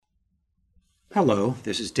Hello,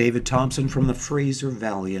 this is David Thompson from the Fraser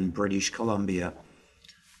Valley in British Columbia.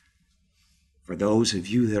 For those of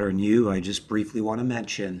you that are new, I just briefly want to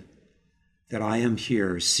mention that I am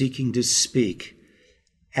here seeking to speak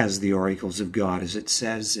as the oracles of God, as it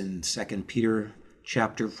says in 2 Peter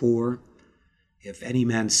chapter 4. If any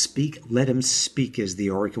man speak, let him speak as the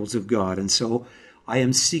oracles of God. And so I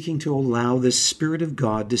am seeking to allow the Spirit of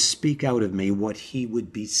God to speak out of me what he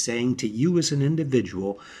would be saying to you as an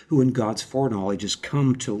individual who in God's foreknowledge has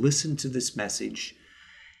come to listen to this message,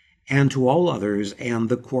 and to all others and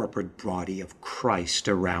the corporate body of Christ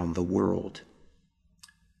around the world.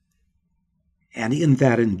 And in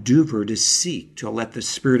that endeavor to seek to let the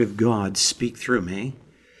Spirit of God speak through me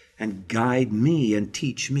and guide me and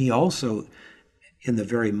teach me also in the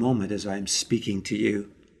very moment as I'm speaking to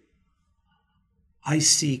you, I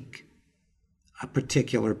seek a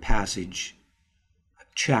particular passage, a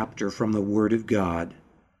chapter from the Word of God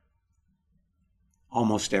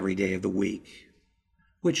almost every day of the week,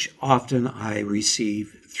 which often I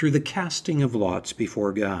receive through the casting of lots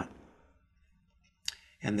before God.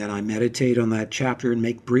 And then I meditate on that chapter and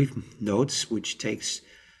make brief notes, which takes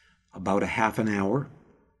about a half an hour.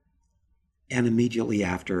 And immediately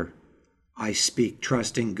after, I speak,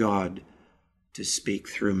 trusting God to speak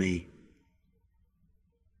through me.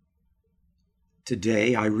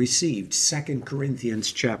 Today I received 2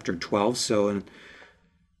 Corinthians chapter 12, so in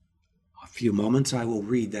a few moments I will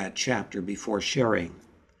read that chapter before sharing.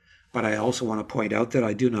 But I also want to point out that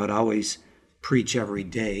I do not always preach every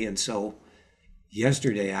day, and so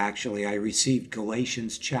yesterday actually I received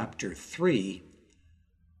Galatians chapter 3,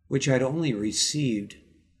 which I'd only received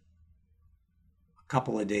a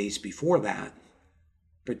couple of days before that,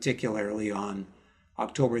 particularly on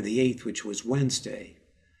October the 8th, which was Wednesday.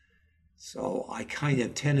 So I kind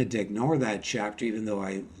of tended to ignore that chapter, even though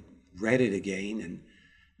I read it again and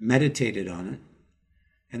meditated on it.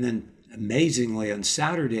 And then, amazingly, on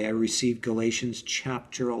Saturday, I received Galatians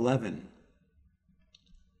chapter 11.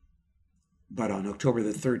 But on October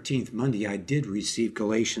the 13th, Monday, I did receive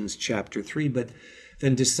Galatians chapter 3, but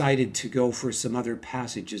then decided to go for some other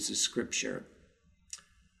passages of Scripture.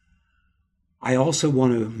 I also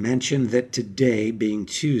want to mention that today, being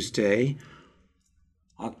Tuesday,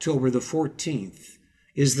 October the 14th,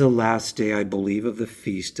 is the last day, I believe, of the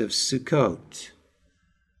Feast of Sukkot.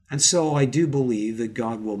 And so I do believe that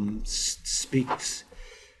God will speak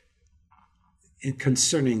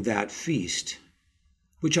concerning that feast,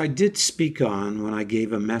 which I did speak on when I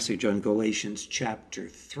gave a message on Galatians chapter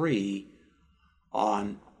 3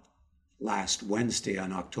 on last Wednesday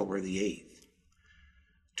on October the 8th,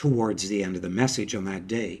 towards the end of the message on that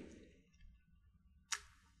day.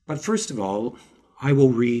 But first of all, I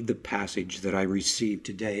will read the passage that I received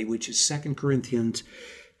today, which is 2 Corinthians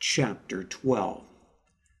chapter 12,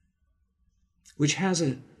 which has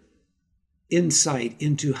an insight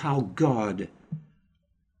into how God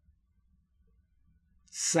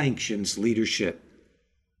sanctions leadership.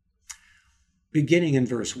 Beginning in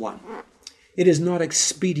verse 1. It is not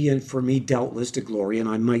expedient for me, doubtless, to glory, and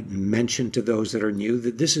I might mention to those that are new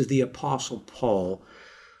that this is the Apostle Paul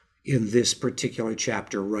in this particular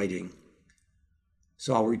chapter writing.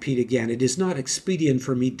 So I'll repeat again, it is not expedient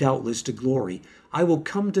for me, doubtless, to glory. I will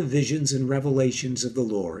come to visions and revelations of the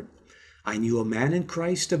Lord. I knew a man in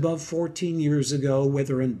Christ above 14 years ago,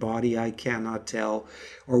 whether in body I cannot tell,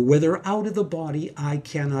 or whether out of the body I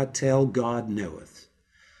cannot tell, God knoweth.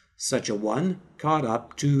 Such a one caught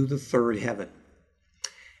up to the third heaven.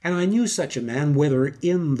 And I knew such a man, whether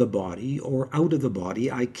in the body or out of the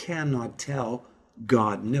body I cannot tell,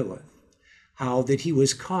 God knoweth. How that he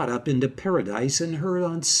was caught up into paradise and heard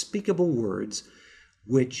unspeakable words,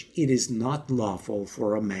 which it is not lawful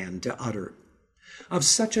for a man to utter. Of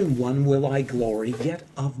such an one will I glory, yet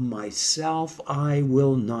of myself I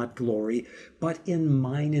will not glory, but in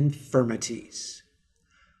mine infirmities.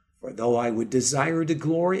 For though I would desire to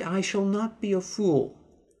glory, I shall not be a fool,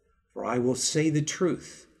 for I will say the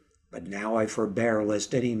truth. But now I forbear,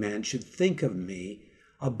 lest any man should think of me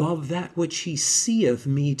above that which he seeth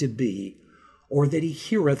me to be, or that he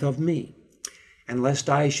heareth of me, and lest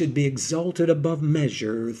I should be exalted above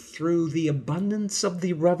measure through the abundance of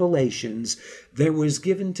the revelations, there was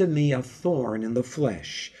given to me a thorn in the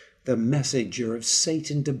flesh, the messenger of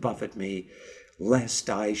Satan to buffet me, lest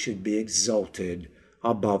I should be exalted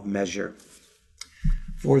above measure.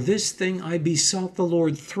 For this thing I besought the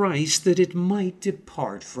Lord thrice, that it might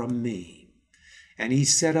depart from me. And he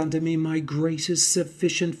said unto me, My grace is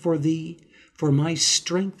sufficient for thee, for my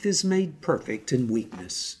strength is made perfect in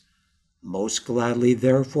weakness. Most gladly,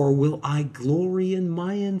 therefore, will I glory in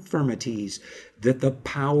my infirmities, that the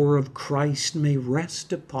power of Christ may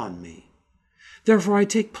rest upon me. Therefore I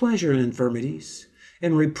take pleasure in infirmities,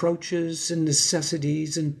 in reproaches, in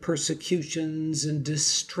necessities, in persecutions, and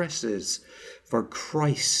distresses, for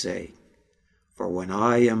Christ's sake. For when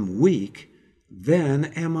I am weak, then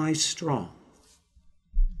am I strong.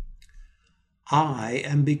 I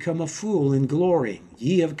am become a fool in glorying.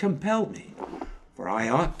 Ye have compelled me, for I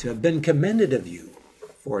ought to have been commended of you.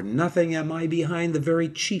 For nothing am I behind the very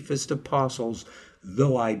chiefest apostles,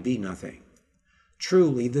 though I be nothing.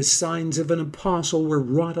 Truly, the signs of an apostle were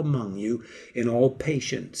wrought among you in all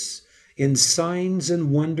patience, in signs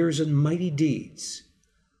and wonders and mighty deeds.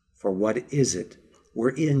 For what is it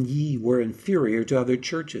wherein ye were inferior to other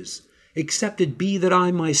churches, except it be that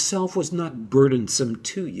I myself was not burdensome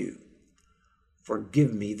to you?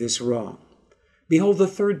 Forgive me this wrong. Behold, the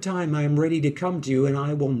third time I am ready to come to you, and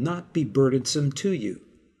I will not be burdensome to you.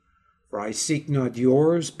 For I seek not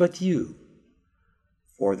yours, but you.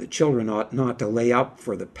 For the children ought not to lay up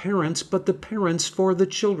for the parents, but the parents for the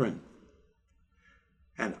children.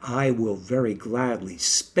 And I will very gladly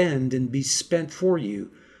spend and be spent for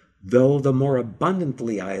you, though the more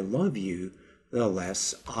abundantly I love you, the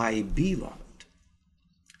less I be loved.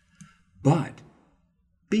 But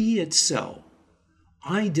be it so,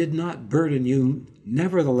 I did not burden you,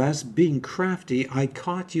 nevertheless, being crafty, I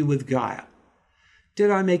caught you with guile. Did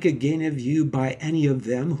I make a gain of you by any of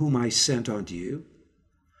them whom I sent unto you?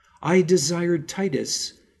 I desired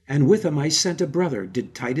Titus, and with him I sent a brother.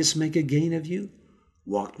 Did Titus make a gain of you?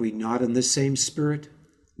 Walked we not in the same spirit?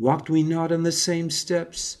 Walked we not in the same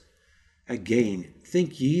steps? Again,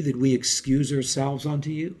 think ye that we excuse ourselves unto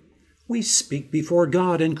you? We speak before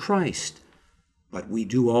God and Christ, but we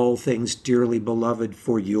do all things, dearly beloved,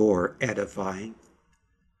 for your edifying.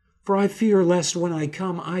 For I fear lest when I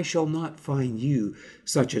come I shall not find you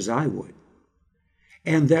such as I would,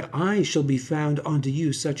 and that I shall be found unto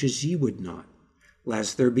you such as ye would not,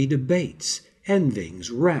 lest there be debates,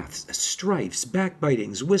 envyings, wraths, strifes,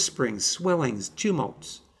 backbitings, whisperings, swellings,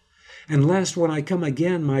 tumults, and lest when I come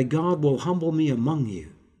again my God will humble me among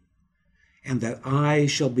you, and that I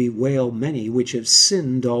shall bewail many which have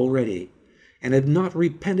sinned already, and have not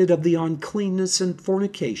repented of the uncleanness and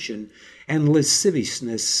fornication and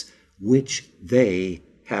lasciviousness which they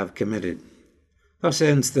have committed. Thus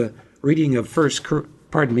ends the reading of 2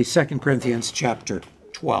 Corinthians chapter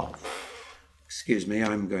 12. Excuse me,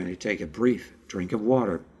 I'm going to take a brief drink of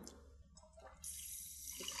water.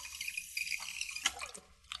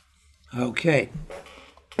 Okay.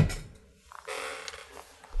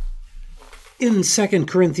 In 2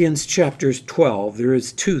 Corinthians chapter 12, there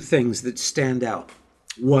is two things that stand out.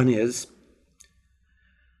 One is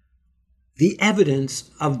the evidence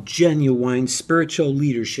of genuine spiritual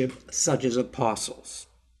leadership, such as apostles.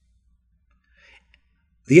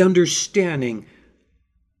 The understanding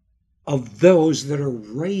of those that are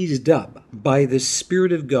raised up by the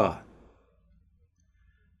Spirit of God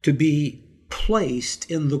to be placed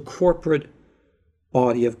in the corporate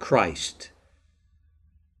body of Christ,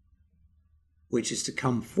 which is to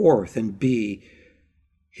come forth and be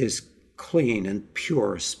his clean and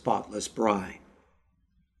pure, spotless bride.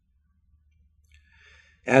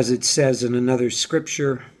 As it says in another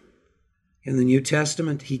scripture in the New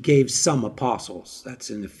Testament, he gave some apostles, that's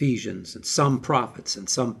in Ephesians, and some prophets, and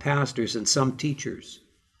some pastors, and some teachers,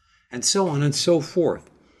 and so on and so forth.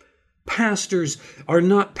 Pastors are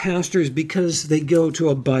not pastors because they go to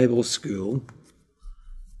a Bible school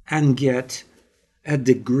and get a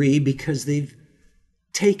degree because they've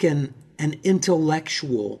taken an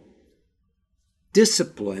intellectual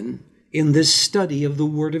discipline in this study of the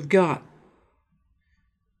Word of God.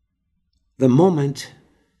 The moment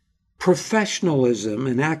professionalism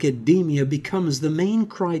and academia becomes the main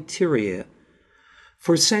criteria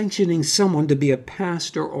for sanctioning someone to be a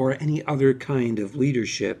pastor or any other kind of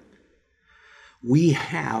leadership, we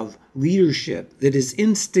have leadership that is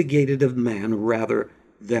instigated of man rather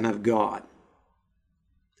than of God.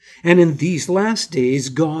 And in these last days,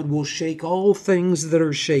 God will shake all things that are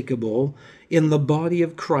shakeable in the body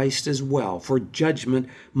of Christ as well, for judgment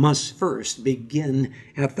must first begin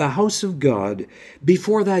at the house of God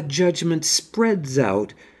before that judgment spreads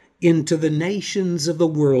out into the nations of the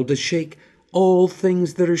world to shake all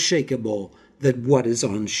things that are shakeable, that what is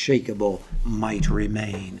unshakable might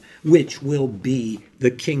remain, which will be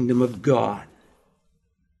the kingdom of God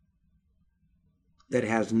that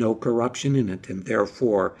has no corruption in it and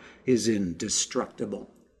therefore is indestructible.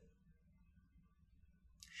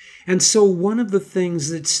 And so one of the things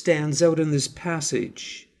that stands out in this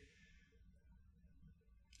passage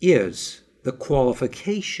is the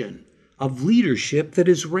qualification of leadership that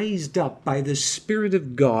is raised up by the Spirit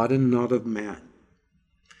of God and not of man.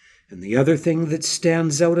 And the other thing that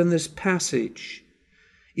stands out in this passage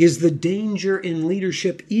is the danger in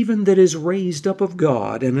leadership, even that is raised up of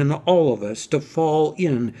God and in all of us, to fall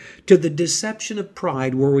in to the deception of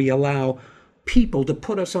pride where we allow people to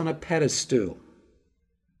put us on a pedestal.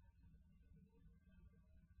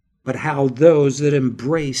 But how those that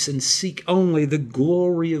embrace and seek only the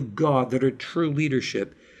glory of God, that are true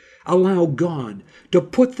leadership, allow God to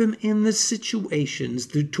put them in the situations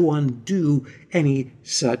to undo any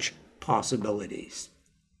such possibilities.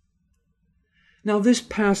 Now, this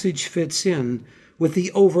passage fits in with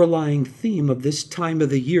the overlying theme of this time of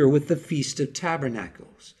the year with the Feast of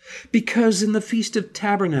Tabernacles. Because in the Feast of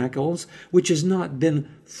Tabernacles, which has not been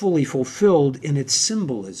fully fulfilled in its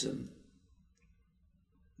symbolism,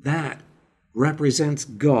 that represents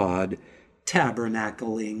God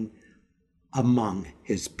tabernacling among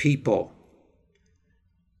his people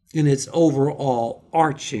in its overall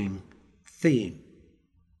arching theme.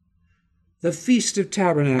 The Feast of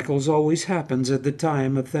Tabernacles always happens at the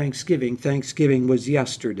time of Thanksgiving. Thanksgiving was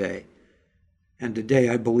yesterday. And today,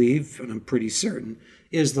 I believe, and I'm pretty certain,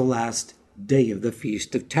 is the last day of the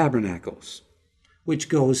Feast of Tabernacles, which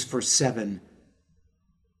goes for 7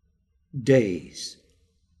 days.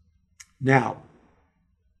 Now,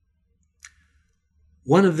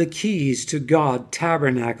 one of the keys to God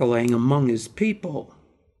tabernacling among his people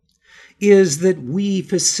is that we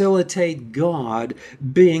facilitate God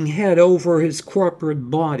being head over his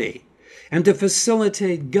corporate body. And to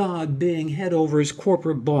facilitate God being head over his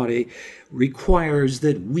corporate body requires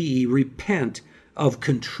that we repent of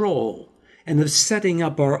control and of setting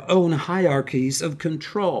up our own hierarchies of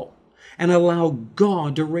control and allow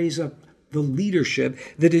God to raise up the leadership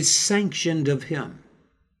that is sanctioned of him.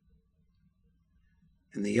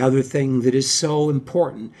 And the other thing that is so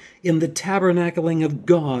important in the tabernacling of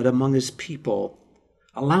God among his people,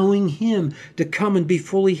 allowing him to come and be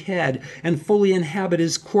fully head and fully inhabit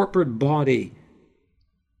his corporate body,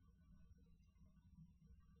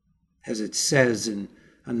 as it says in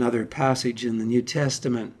another passage in the New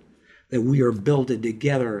Testament, that we are builded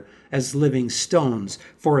together as living stones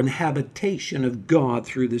for an habitation of God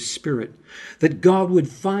through the Spirit. That God would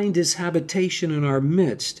find his habitation in our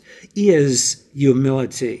midst is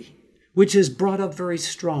humility, which is brought up very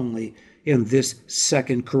strongly in this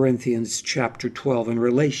 2 Corinthians chapter 12 in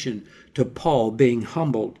relation to Paul being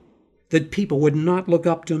humbled. That people would not look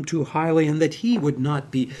up to him too highly and that he would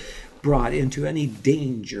not be brought into any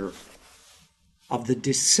danger of the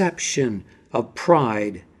deception of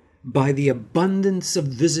pride by the abundance of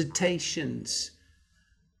visitations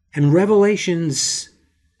and revelations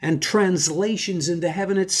and translations into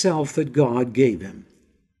heaven itself that God gave him.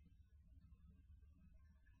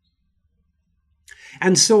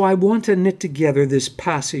 And so I want to knit together this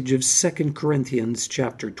passage of 2 Corinthians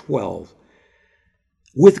chapter 12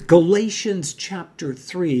 with Galatians chapter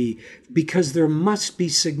 3, because there must be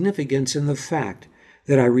significance in the fact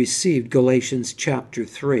that I received Galatians chapter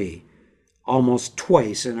 3 almost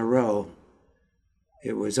twice in a row.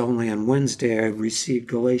 It was only on Wednesday I received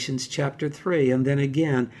Galatians chapter 3, and then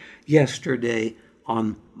again yesterday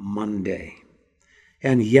on Monday.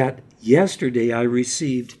 And yet yesterday I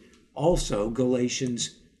received also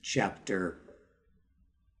Galatians 2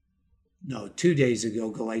 days ago,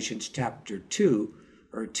 Galatians chapter 2,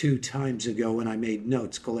 or 2 times ago when I made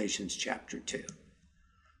notes, Galatians chapter 2,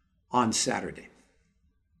 on Saturday.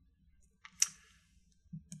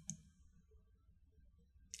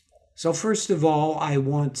 So first of all, I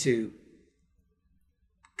want to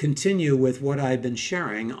continue with what I've been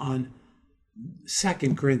sharing on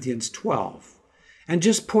 2 Corinthians 12 and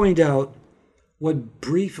just point out what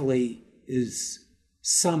briefly is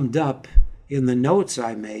summed up in the notes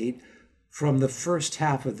I made from the first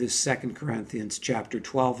half of this 2 Corinthians chapter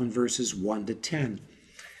 12 and verses 1 to 10.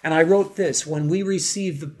 And I wrote this: when we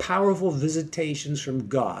receive the powerful visitations from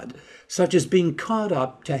God, such as being caught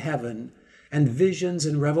up to heaven and visions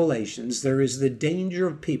and revelations, there is the danger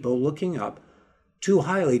of people looking up too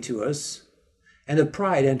highly to us and of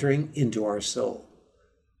pride entering into our soul.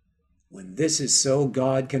 When this is so,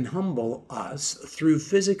 God can humble us through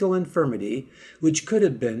physical infirmity, which could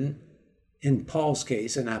have been, in Paul's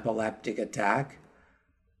case, an epileptic attack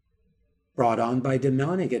brought on by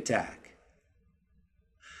demonic attack.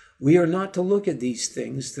 We are not to look at these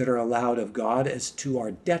things that are allowed of God as to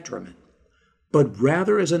our detriment, but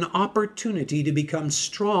rather as an opportunity to become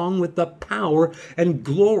strong with the power and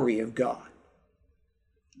glory of God.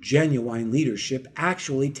 Genuine leadership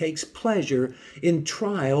actually takes pleasure in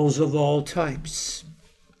trials of all types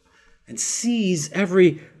and sees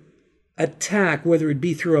every attack, whether it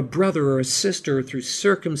be through a brother or a sister, or through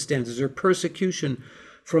circumstances or persecution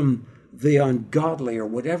from the ungodly or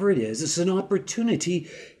whatever it is. It's an opportunity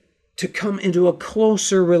to come into a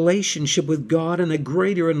closer relationship with God and a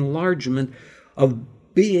greater enlargement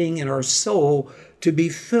of being in our soul to be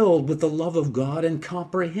filled with the love of God and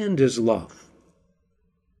comprehend His love.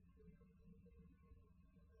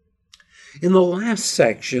 In the last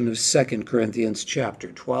section of 2 Corinthians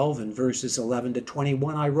chapter 12 and verses 11 to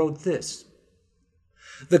 21, I wrote this: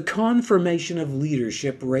 "The confirmation of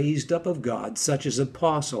leadership raised up of God, such as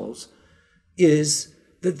apostles, is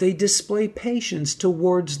that they display patience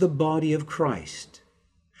towards the body of Christ,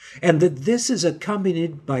 and that this is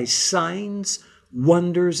accompanied by signs,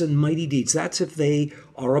 wonders, and mighty deeds." That's if they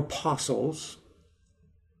are apostles.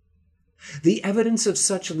 The evidence of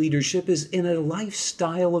such leadership is in a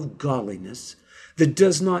lifestyle of godliness that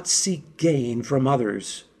does not seek gain from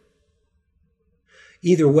others,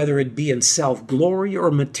 either whether it be in self-glory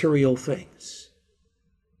or material things.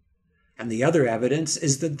 And the other evidence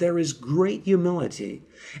is that there is great humility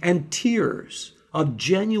and tears of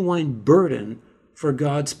genuine burden for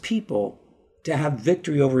God's people to have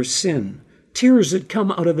victory over sin. Tears that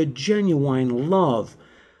come out of a genuine love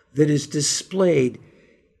that is displayed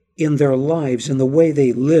in their lives, in the way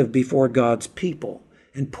they live before God's people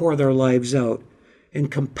and pour their lives out in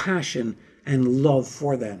compassion and love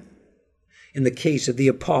for them. In the case of the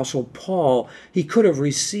Apostle Paul, he could have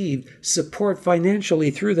received support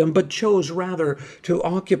financially through them, but chose rather to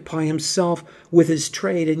occupy himself with his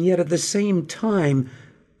trade and yet at the same time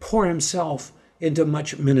pour himself into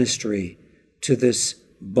much ministry to this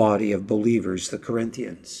body of believers, the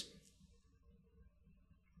Corinthians.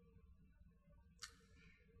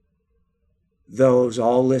 Those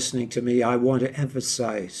all listening to me, I want to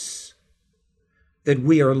emphasize that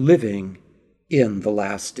we are living in the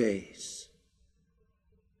last days.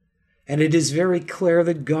 And it is very clear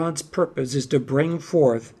that God's purpose is to bring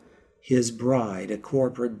forth His bride, a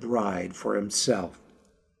corporate bride for Himself.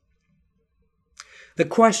 The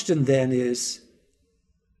question then is,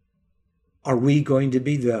 are we going to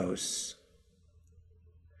be those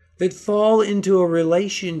that fall into a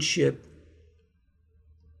relationship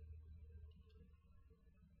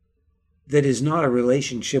that is not a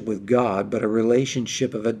relationship with God, but a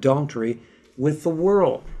relationship of adultery with the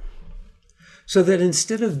world? So that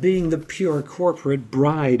instead of being the pure corporate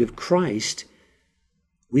bride of Christ,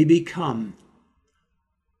 we become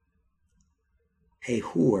a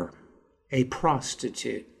whore, a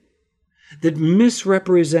prostitute, that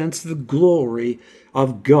misrepresents the glory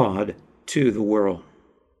of God to the world.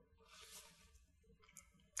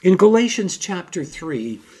 In Galatians chapter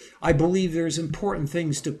 3, I believe there's important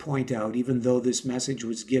things to point out, even though this message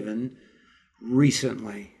was given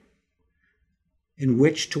recently, in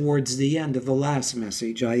which towards the end of the last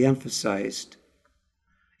message I emphasized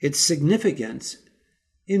its significance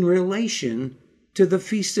in relation to the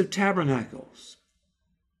Feast of Tabernacles.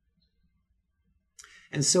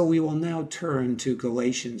 And so we will now turn to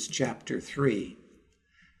Galatians chapter 3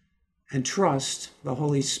 and trust the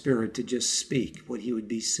Holy Spirit to just speak what He would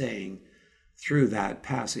be saying through that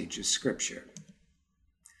passage of Scripture.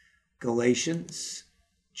 Galatians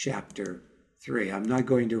chapter 3. I'm not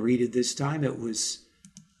going to read it this time. It was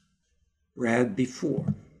read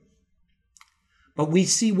before. But we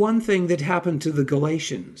see one thing that happened to the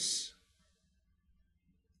Galatians.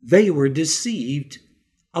 They were deceived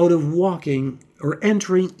out of walking or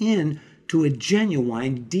entering into a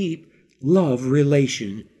genuine, deep love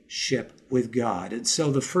relationship with God. And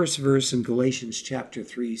so the first verse in Galatians chapter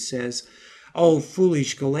 3 says, "O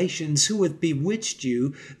foolish Galatians, who hath bewitched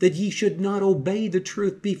you, that ye should not obey the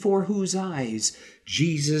truth, before whose eyes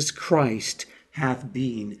Jesus Christ hath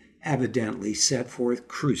been evidently set forth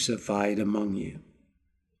crucified among you?"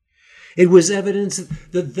 It was evidence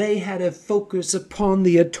that they had a focus upon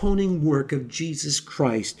the atoning work of Jesus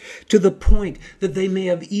Christ, to the point that they may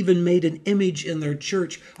have even made an image in their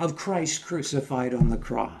church of Christ crucified on the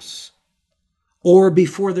cross. Or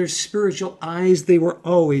before their spiritual eyes, they were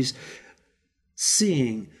always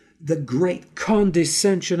seeing the great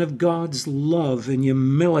condescension of God's love and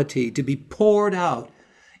humility to be poured out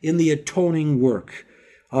in the atoning work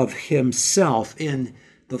of Himself, in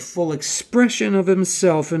the full expression of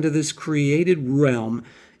Himself into this created realm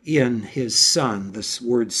in His Son. This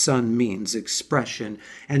word Son means expression,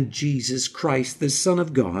 and Jesus Christ, the Son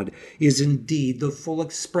of God, is indeed the full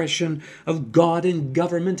expression of God in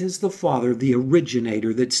government as the Father, the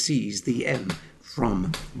originator that sees the end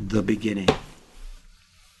from the beginning.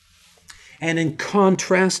 And in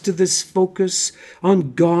contrast to this focus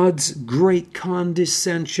on God's great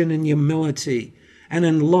condescension and humility, and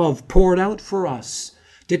in love poured out for us,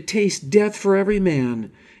 to taste death for every man,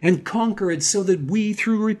 and conquer it so that we,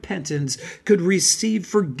 through repentance, could receive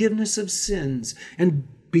forgiveness of sins and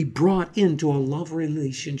be brought into a love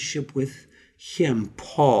relationship with Him.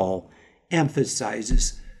 Paul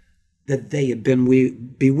emphasizes that they have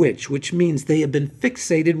been bewitched, which means they have been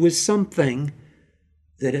fixated with something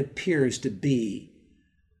that appears to be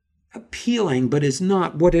appealing, but is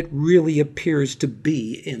not what it really appears to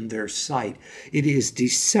be in their sight. It is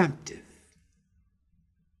deceptive.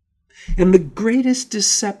 And the greatest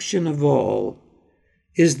deception of all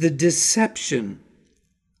is the deception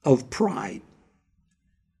of pride,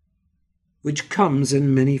 which comes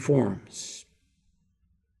in many forms.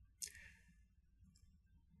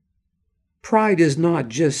 Pride is not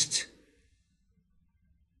just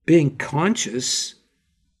being conscious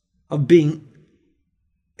of being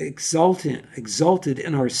exalted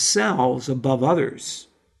in ourselves above others.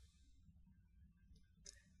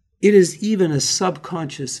 It is even a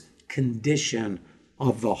subconscious condition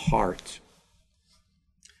of the heart.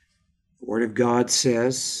 The Word of God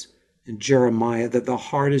says in Jeremiah that the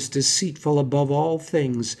heart is deceitful above all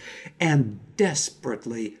things and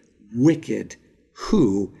desperately wicked.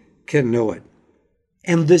 Who can know it?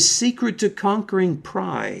 And the secret to conquering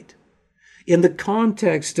pride, in the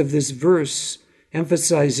context of this verse,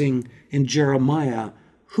 emphasizing in Jeremiah,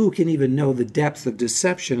 who can even know the depth of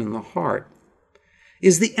deception in the heart,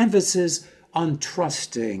 is the emphasis on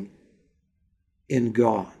trusting in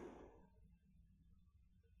God.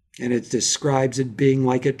 And it describes it being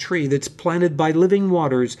like a tree that's planted by living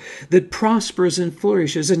waters, that prospers and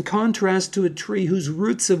flourishes, in contrast to a tree whose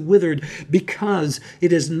roots have withered because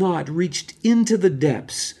it has not reached into the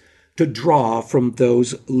depths to draw from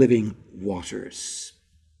those living waters.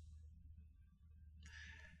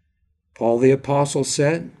 Paul the Apostle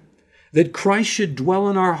said that Christ should dwell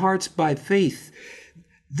in our hearts by faith,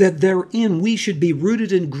 that therein we should be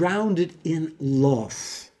rooted and grounded in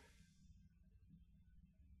love.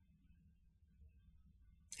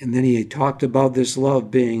 And then he talked about this love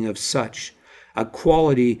being of such a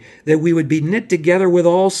quality that we would be knit together with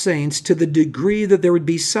all saints to the degree that there would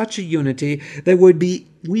be such a unity that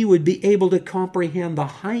we would be able to comprehend the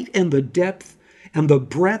height and the depth and the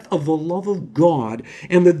breadth of the love of God,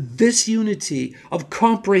 and that this unity of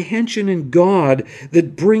comprehension in God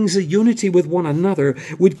that brings a unity with one another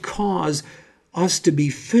would cause us to be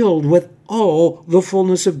filled with all the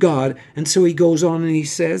fullness of God. And so he goes on and he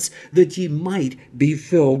says that ye might be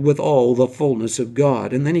filled with all the fullness of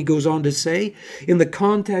God. And then he goes on to say, in the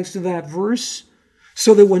context of that verse,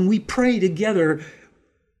 so that when we pray together,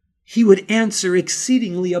 He would answer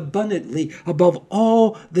exceedingly abundantly above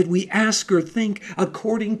all that we ask or think,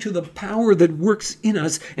 according to the power that works in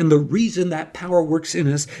us. And the reason that power works in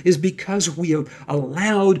us is because we have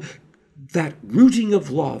allowed that rooting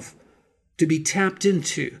of love to be tapped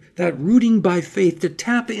into, that rooting by faith to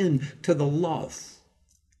tap into the love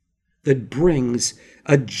that brings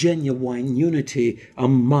a genuine unity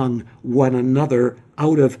among one another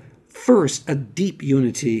out of, first, a deep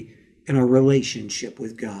unity in our relationship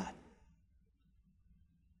with God.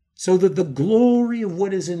 So that the glory of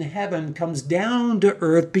what is in heaven comes down to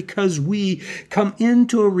earth because we come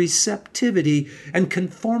into a receptivity and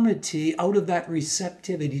conformity out of that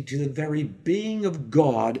receptivity to the very being of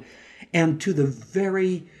God and to the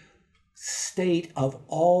very state of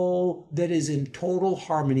all that is in total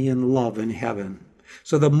harmony and love in heaven.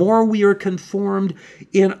 So the more we are conformed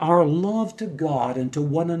in our love to God and to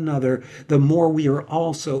one another, the more we are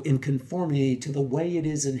also in conformity to the way it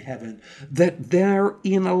is in heaven, that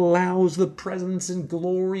therein allows the presence and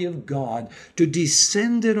glory of God to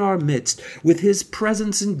descend in our midst with His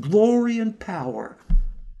presence and glory and power,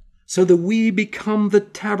 so that we become the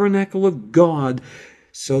tabernacle of God,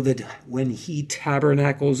 so that when He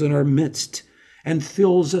tabernacles in our midst and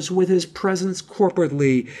fills us with His presence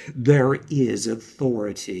corporately, there is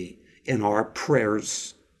authority in our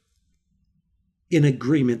prayers in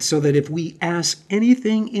agreement, so that if we ask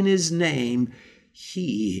anything in His name,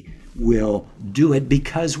 He will do it,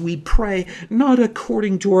 because we pray not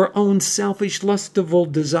according to our own selfish, lustful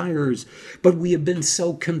desires, but we have been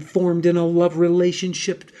so conformed in a love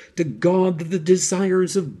relationship to God that the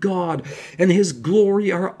desires of God and His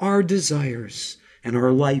glory are our desires, and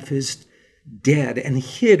our life is dead and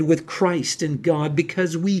hid with Christ in God,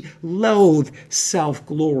 because we loathe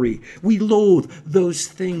self-glory. We loathe those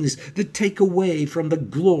things that take away from the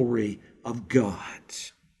glory of God.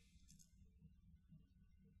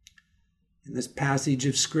 In this passage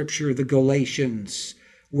of Scripture, the Galatians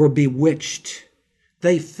were bewitched.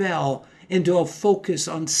 They fell into a focus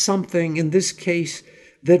on something, in this case,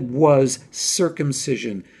 that was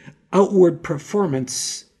circumcision, outward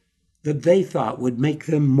performance that they thought would make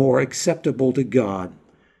them more acceptable to God.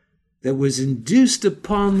 that was induced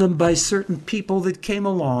upon them by certain people that came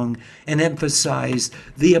along and emphasized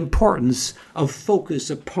the importance of focus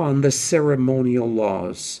upon the ceremonial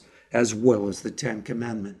laws as well as the Ten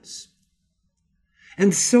Commandments.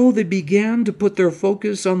 And so they began to put their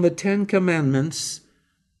focus on the Ten Commandments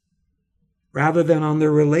rather than on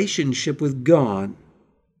their relationship with God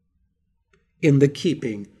in the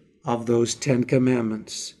keeping of those Ten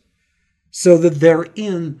Commandments, so that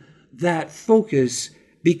therein that focus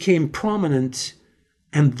became prominent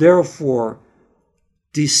and therefore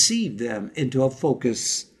deceived them into a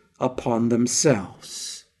focus upon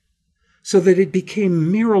themselves, so that it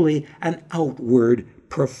became merely an outward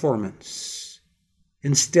performance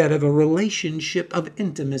instead of a relationship of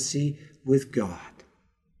intimacy with God.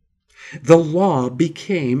 The law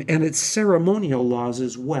became, and its ceremonial laws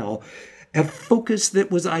as well, a focus that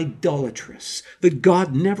was idolatrous, that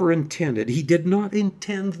God never intended. He did not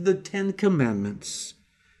intend the Ten Commandments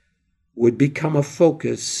would become a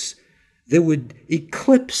focus that would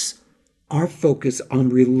eclipse our focus on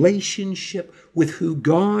relationship with who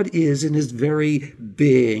God is in his very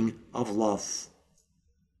being of love.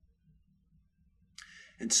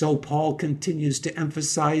 And so Paul continues to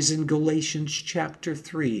emphasize in Galatians chapter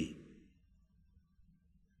 3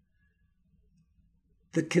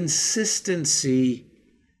 the consistency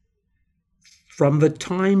from the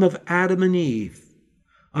time of Adam and Eve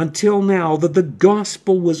until now, that the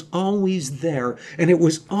gospel was always there, and it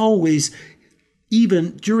was always,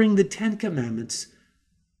 even during the Ten Commandments,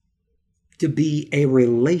 to be a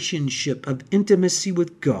relationship of intimacy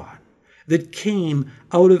with God that came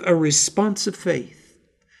out of a response of faith.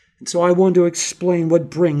 And so I want to explain what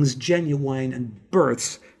brings genuine and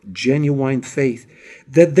births genuine faith,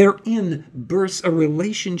 that therein births a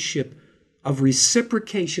relationship of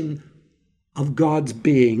reciprocation of God's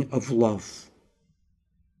being of love,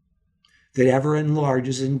 that ever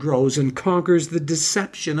enlarges and grows and conquers the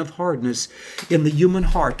deception of hardness in the human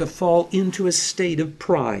heart to fall into a state of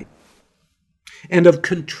pride and of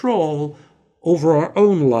control over our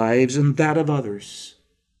own lives and that of others.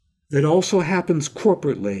 That also happens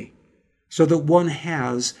corporately, so that one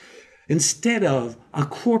has, instead of a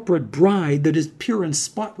corporate bride that is pure and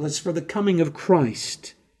spotless for the coming of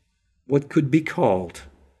Christ, what could be called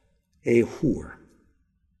a whore.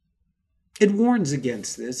 It warns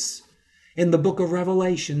against this in the book of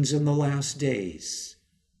Revelations in the last days.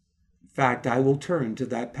 In fact, I will turn to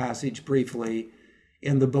that passage briefly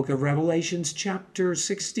in the book of Revelations chapter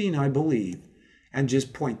 16, I believe, and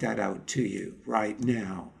just point that out to you right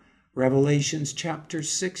now. Revelations chapter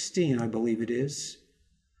 16, I believe it is.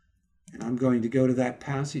 And I'm going to go to that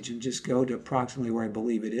passage and just go to approximately where I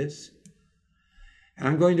believe it is. And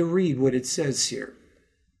I'm going to read what it says here.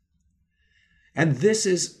 And this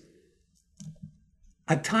is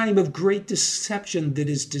a time of great deception that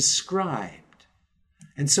is described.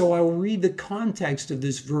 And so I will read the context of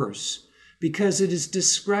this verse because it is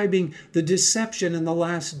describing the deception in the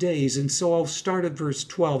last days. And so I'll start at verse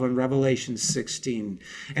 12 in Revelation 16.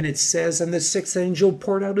 And it says, "And the sixth angel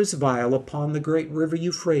poured out his vial upon the great river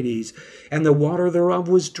Euphrates, and the water thereof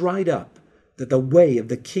was dried up, that the way of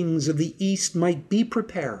the kings of the east might be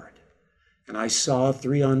prepared. And I saw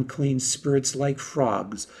three unclean spirits like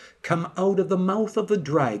frogs come out of the mouth of the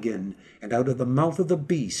dragon, and out of the mouth of the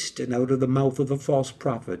beast, and out of the mouth of the false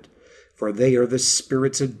prophet. For they are the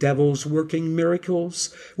spirits of devils working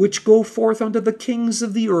miracles, which go forth unto the kings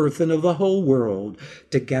of the earth and of the whole world,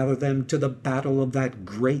 to gather them to the battle of that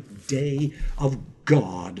great day of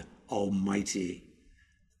God Almighty."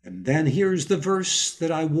 And then here's the verse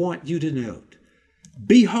that I want you to note.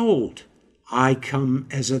 "Behold, I come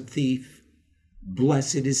as a thief.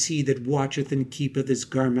 Blessed is he that watcheth and keepeth his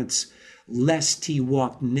garments, lest he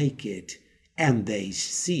walk naked, and they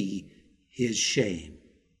see his shame."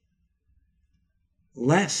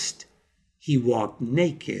 Lest he walk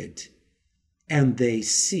naked, and they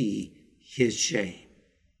see his shame.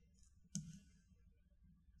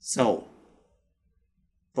 So,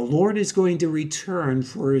 the Lord is going to return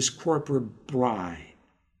for his corporate bride.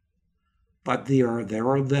 But there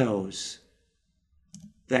are those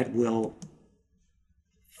that will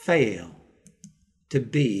fail to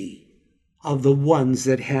be of the ones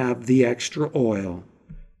that have the extra oil.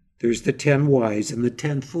 There's the 10 wise and the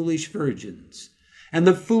 10 foolish virgins. And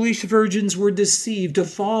the foolish virgins were deceived to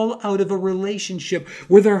fall out of a relationship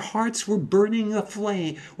where their hearts were burning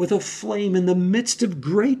with a flame in the midst of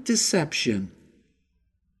great deception.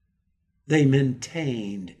 They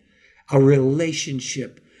maintained a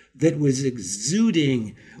relationship that was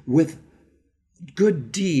exuding with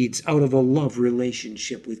good deeds out of a love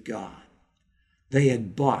relationship with God. They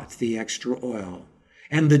had bought the extra oil.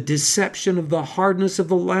 and the deception of the hardness of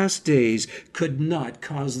the last days could not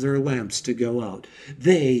cause their lamps to go out.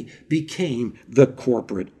 They became the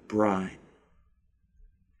corporate bride.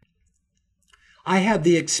 I had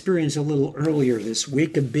the experience a little earlier this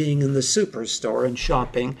week of being in the superstore and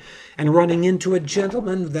shopping and running into a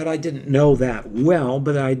gentleman that I didn't know that well,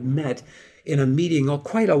 but I'd met in a meeting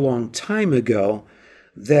quite a long time ago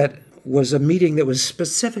that was a meeting that was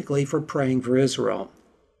specifically for praying for Israel.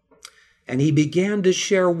 And he began to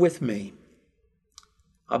share with me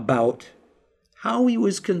about how he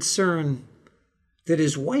was concerned that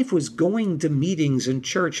his wife was going to meetings in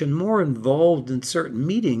church and more involved in certain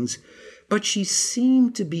meetings, but she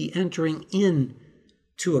seemed to be entering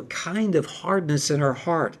into a kind of hardness in her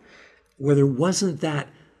heart where there wasn't that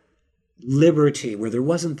liberty, where there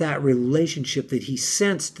wasn't that relationship that he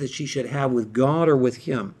sensed that she should have with God or with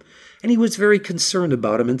him. And he was very concerned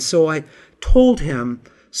about him. And so I told him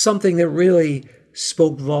something that really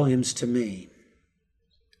spoke volumes to me.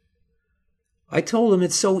 I told him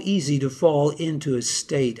it's so easy to fall into a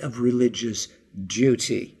state of religious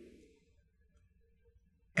duty,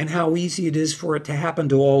 and how easy it is for it to happen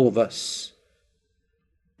to all of us.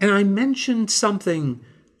 And I mentioned something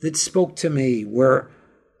that spoke to me, where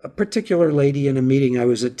a particular lady in a meeting I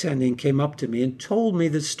was attending came up to me and told me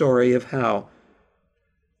the story of how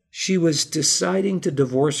she was deciding to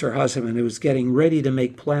divorce her husband and was getting ready to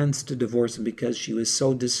make plans to divorce him because she was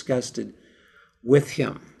so disgusted with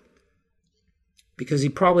him, because he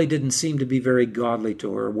probably didn't seem to be very godly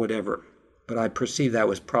to her or whatever. But I perceive that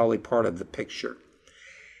was probably part of the picture.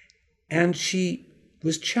 And she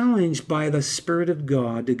was challenged by the Spirit of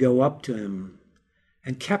God to go up to him,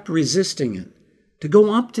 and kept resisting it, to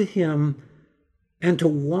go up to him and to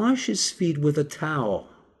wash his feet with a towel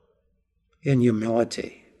in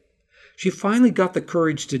humility. She finally got the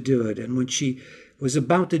courage to do it, and when she was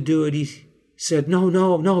about to do it, he said, no,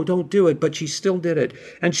 don't do it, but she still did it.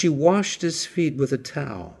 And she washed his feet with a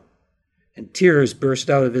towel, and tears burst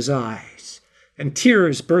out of his eyes, and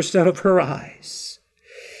tears burst out of her eyes.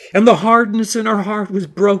 And the hardness in her heart was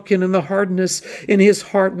broken, and the hardness in his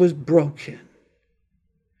heart was broken,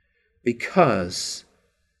 because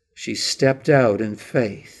she stepped out in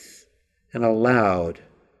faith and allowed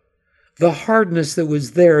the hardness that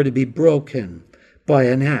was there to be broken by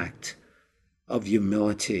an act of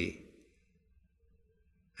humility,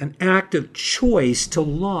 an act of choice to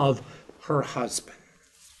love her husband.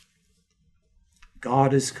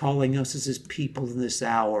 God is calling us as his people in this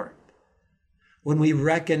hour, when we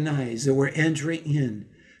recognize that we're entering in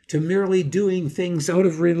to merely doing things out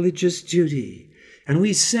of religious duty, and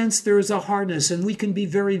we sense there is a hardness, and we can be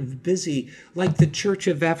very busy like the church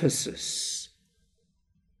of Ephesus,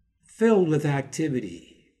 filled with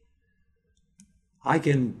activity. I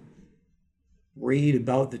can read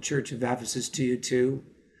about the church of Ephesus to you too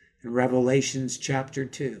in Revelations chapter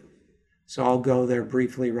 2. So I'll go there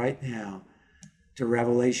briefly right now, to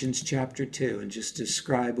Revelations chapter 2, and just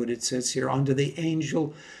describe what it says here. Unto the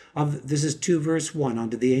angel of, this is 2 verse 1,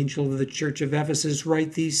 unto the angel of the church of Ephesus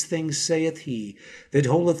write these things, saith he, that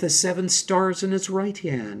holdeth the 7 stars in his right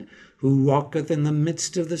hand, who walketh in the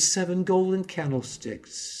midst of the 7 golden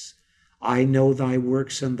candlesticks. I know thy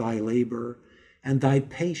works and thy labor, and thy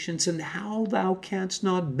patience, and how thou canst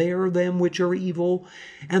not bear them which are evil,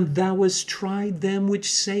 and thou hast tried them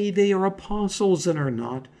which say they are apostles and are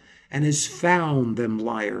not, and has found them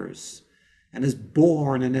liars, and has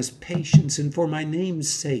borne and has patience, and for my name's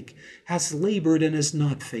sake has labored and has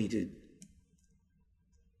not fainted.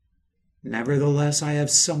 Nevertheless, I have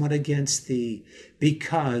somewhat against thee,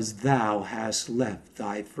 because thou hast left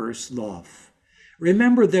thy first love.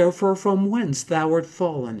 Remember therefore from whence thou art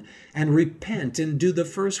fallen, and repent and do the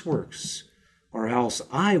first works, or else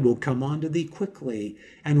I will come unto thee quickly,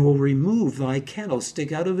 and will remove thy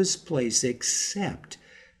candlestick out of his place, except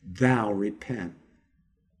thou repent.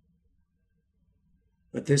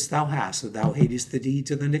 But this thou hast, that thou hatest the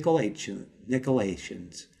deeds of the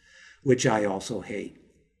Nicolaitans, which I also hate.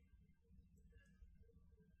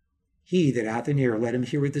 He that hath an ear, let him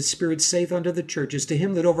hear what the Spirit saith unto the churches. To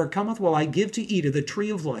him that overcometh will I give to eat of the tree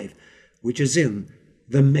of life, which is in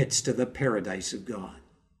the midst of the paradise of God.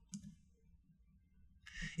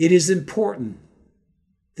 It is important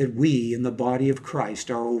that we in the body of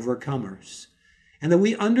Christ are overcomers, and that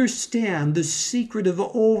we understand the secret of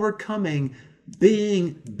overcoming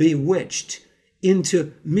being bewitched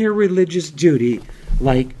into mere religious duty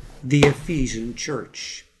like the Ephesian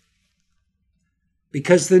church.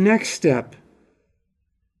 Because the next step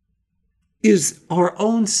is our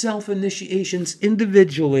own self-initiations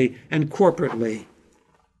individually and corporately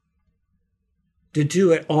to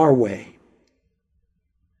do it our way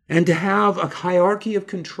and to have a hierarchy of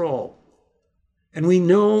control. And we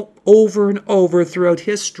know over and over throughout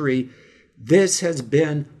history, this has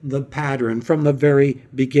been the pattern from the very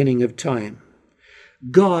beginning of time.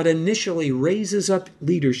 God initially raises up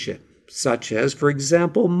leadership, such as, for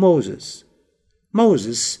example, Moses.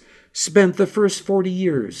 Moses spent the first 40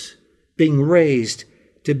 years being raised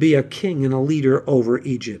to be a king and a leader over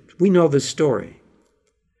Egypt. We know the story.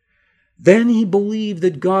 Then he believed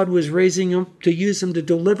that God was raising him to use him to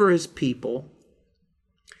deliver his people,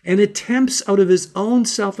 and attempts out of his own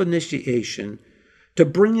self-initiation to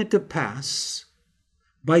bring it to pass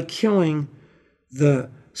by killing the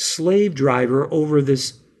slave driver over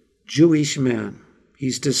this Jewish man.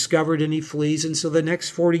 He's discovered and he flees, and so the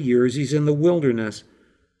next 40 years he's in the wilderness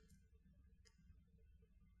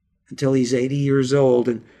until he's 80 years old,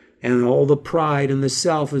 and all the pride and the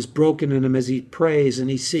self is broken in him as he prays and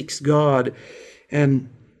he seeks God, and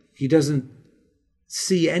he doesn't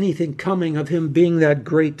see anything coming of him being that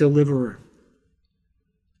great deliverer.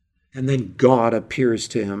 And then God appears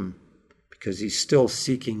to him because he's still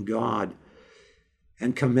seeking God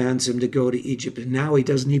and commands him to go to Egypt. And now he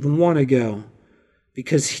doesn't even want to go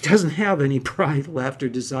because he doesn't have any pride left or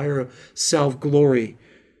desire of self-glory.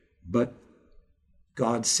 But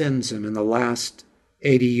God sends him in the last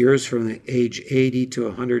 80 years, from the age 80 to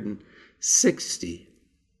 160.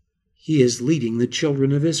 He is leading the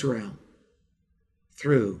children of Israel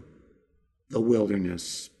through the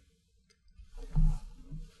wilderness.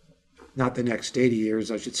 Not the next 80 years,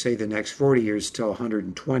 I should say the next 40 years till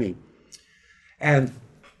 120. And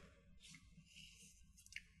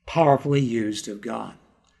powerfully used of God.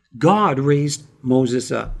 God raised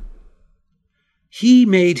Moses up. He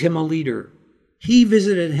made him a leader. He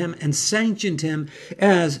visited him and sanctioned him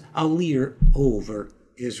as a leader over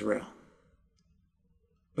Israel.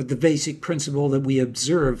 But the basic principle that we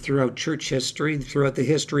observe throughout church history, throughout the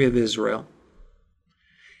history of Israel,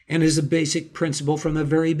 and is a basic principle from the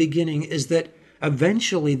very beginning, is that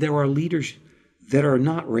eventually there are leaders that are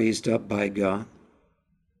not raised up by God.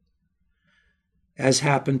 As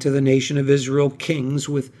happened to the nation of Israel, kings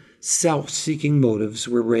with self-seeking motives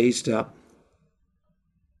were raised up.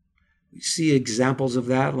 We see examples of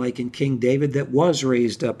that, like in King David, that was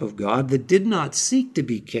raised up of God, that did not seek to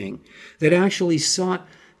be king, that actually sought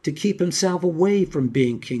to keep himself away from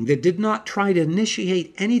being king, that did not try to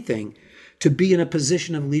initiate anything to be in a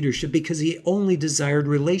position of leadership, because he only desired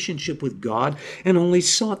relationship with God and only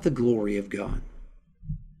sought the glory of God.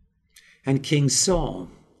 And King Saul,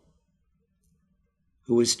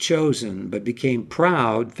 who was chosen but became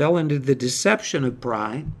proud, fell into the deception of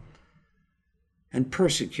pride and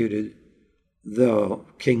persecuted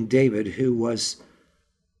King David, who was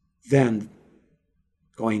then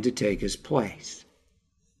going to take his place.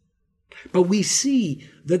 But we see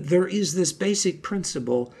that there is this basic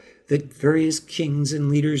principle that various kings and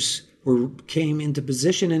leaders came into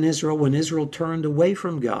position in Israel when Israel turned away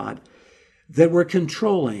from God, that were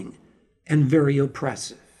controlling and very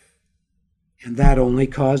oppressive. And that only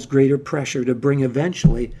caused greater pressure to bring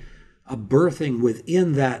eventually a birthing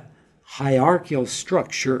within that hierarchical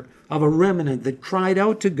structure of a remnant that cried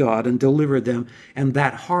out to God and delivered them. And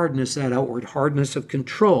that hardness, that outward hardness of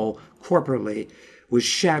control corporately, was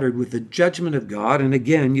shattered with the judgment of God. And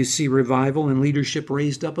again, you see revival and leadership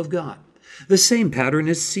raised up of God. The same pattern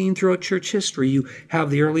is seen throughout church history. You have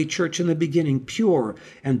the early church in the beginning, pure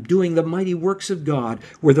and doing the mighty works of God,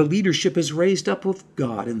 where the leadership is raised up of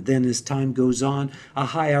God. And then as time goes on, a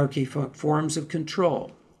hierarchy forms of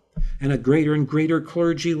control and a greater and greater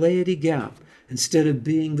clergy-laity gap, instead of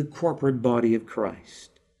being the corporate body of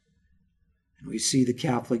Christ. And we see the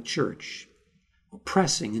Catholic Church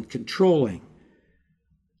oppressing and controlling.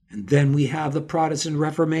 And then we have the Protestant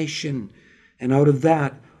Reformation, and out of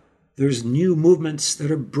that, there's new movements that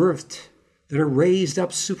are birthed, that are raised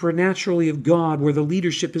up supernaturally of God, where the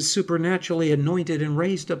leadership is supernaturally anointed and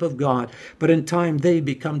raised up of God. But in time, they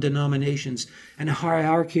become denominations and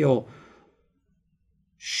hierarchical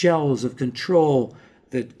shells of control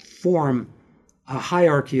that form a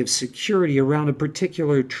hierarchy of security around a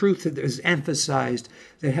particular truth that is emphasized,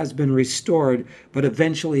 that has been restored. But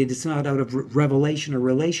eventually, it's not out of revelation or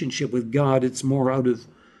relationship with God. It's more out of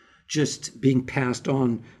just being passed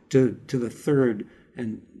on to the third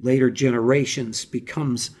and later generations,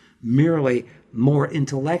 becomes merely more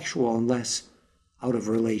intellectual and less out of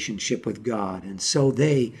relationship with God. And so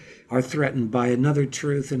they are threatened by another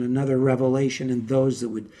truth and another revelation, and those that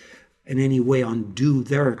would in any way undo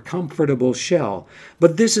their comfortable shell.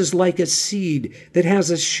 But this is like a seed that has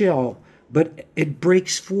a shell, but it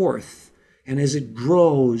breaks forth. And as it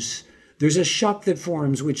grows, there's a shuck that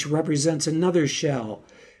forms, which represents another shell.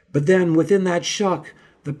 But then within that shuck,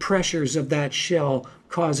 the pressures of that shell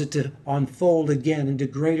cause it to unfold again into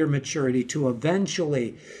greater maturity, to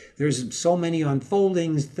eventually, there's so many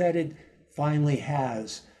unfoldings that it finally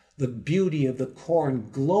has the beauty of the corn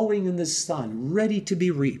glowing in the sun, ready to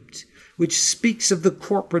be reaped, which speaks of the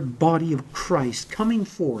corporate body of Christ coming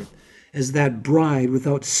forth as that bride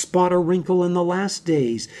without spot or wrinkle in the last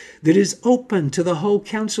days, that is open to the whole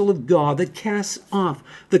counsel of God, that casts off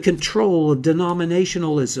the control of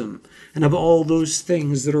denominationalism and of all those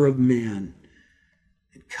things that are of man.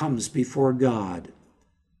 It comes before God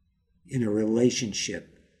in a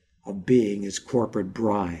relationship of being his corporate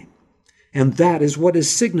bride. And that is what is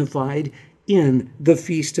signified in the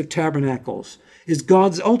Feast of Tabernacles, is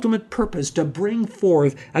God's ultimate purpose to bring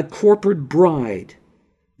forth a corporate bride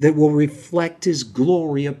that will reflect his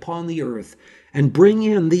glory upon the earth and bring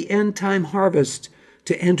in the end-time harvest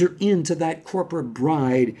to enter into that corporate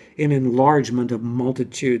bride in enlargement of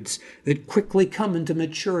multitudes that quickly come into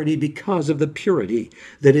maturity because of the purity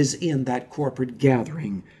that is in that corporate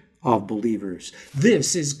gathering of believers.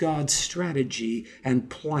 This is God's strategy and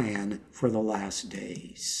plan for the last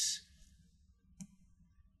days.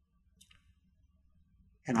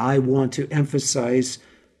 And I want to emphasize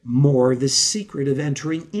more the secret of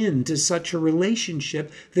entering into such a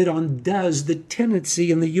relationship that undoes the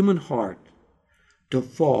tendency in the human heart to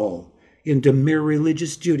fall into mere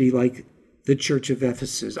religious duty like the Church of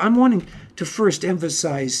Ephesus. I'm wanting to first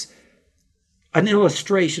emphasize an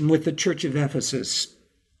illustration with the Church of Ephesus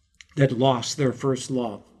that lost their first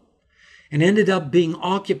love and ended up being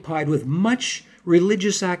occupied with much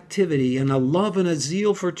religious activity and a love and a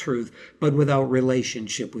zeal for truth, but without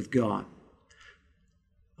relationship with God.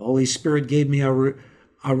 The Holy Spirit gave me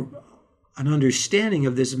an understanding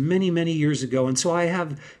of this many, many years ago, and so I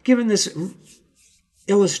have given this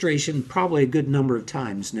illustration probably a good number of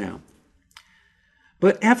times now.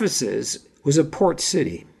 But Ephesus was a port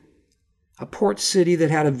city that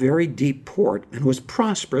had a very deep port and was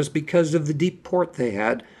prosperous because of the deep port they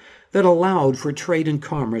had that allowed for trade and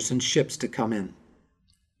commerce and ships to come in.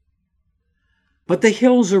 But the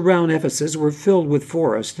hills around Ephesus were filled with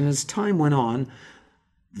forest, and as time went on,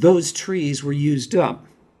 those trees were used up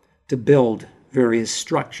to build various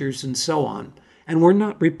structures and so on, and were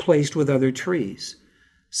not replaced with other trees.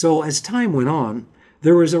 So as time went on,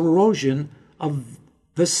 there was erosion of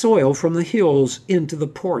the soil from the hills into the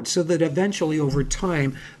port, so that eventually over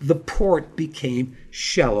time the port became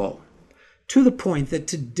shallow, to the point that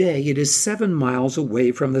today it is 7 miles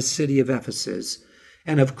away from the city of Ephesus,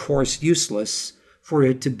 and of course useless for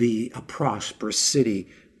it to be a prosperous city.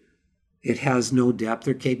 It has no depth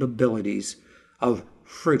or capabilities of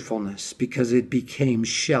fruitfulness because it became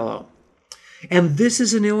shallow. And this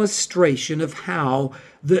is an illustration of how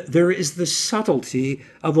there is the subtlety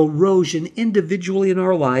of erosion individually in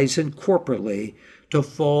our lives and corporately to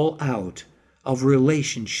fall out of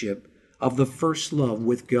relationship of the first love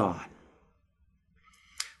with God.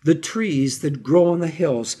 The trees that grow on the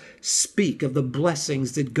hills speak of the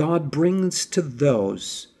blessings that God brings to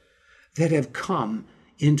those that have come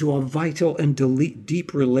into a vital and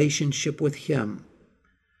deep relationship with him,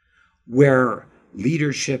 where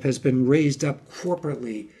leadership has been raised up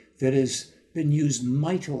corporately that has been used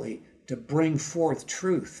mightily to bring forth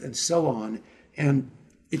truth and so on. And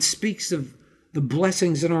it speaks of the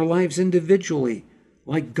blessings in our lives individually,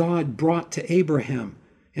 like God brought to Abraham,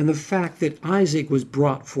 and the fact that Isaac was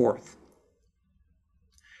brought forth.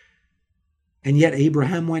 And yet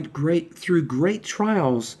Abraham went through great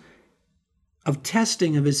trials of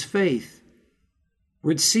testing of his faith,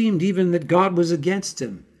 where it seemed even that God was against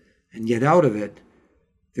him. And yet out of it,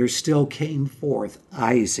 there still came forth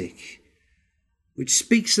Isaac, which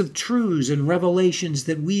speaks of truths and revelations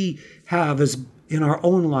that we have as in our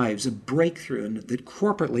own lives, a breakthrough, and that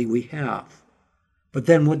corporately we have. But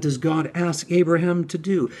then what does God ask Abraham to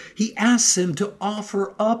do? He asks him to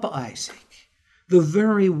offer up Isaac, the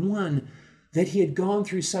very one that he had gone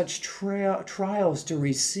through such trials to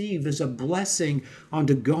receive as a blessing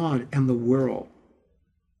unto God and the world.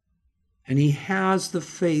 And he has the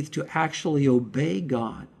faith to actually obey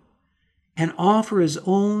God and offer his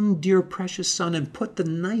own dear precious son and put the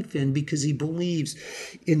knife in because he believes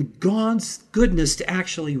in God's goodness to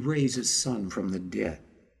actually raise his son from the dead.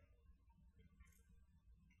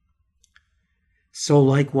 So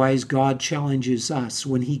likewise, God challenges us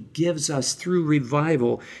when he gives us through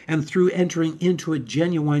revival and through entering into a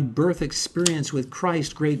genuine birth experience with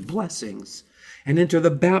Christ great blessings, and into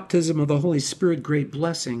the baptism of the Holy Spirit great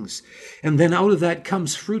blessings. And then out of that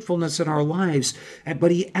comes fruitfulness in our lives.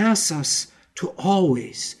 But he asks us to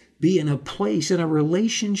always be in a place, in a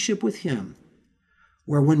relationship with him,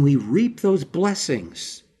 where when we reap those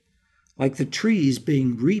blessings, like the trees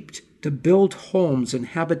being reaped to build homes and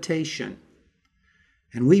habitation.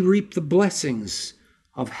 And we reap the blessings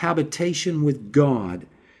of habitation with God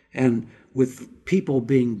and with people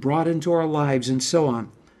being brought into our lives and so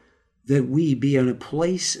on, that we be in a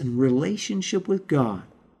place in relationship with God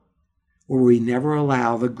where we never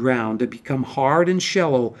allow the ground to become hard and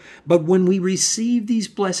shallow. But when we receive these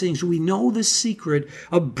blessings, we know the secret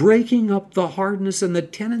of breaking up the hardness and the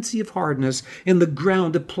tendency of hardness in the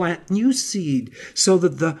ground to plant new seed, so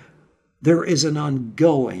that there is an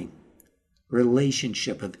ongoing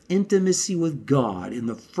relationship of intimacy with God in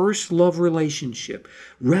the first love relationship,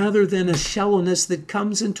 rather than a shallowness that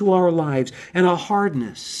comes into our lives and a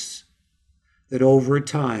hardness that over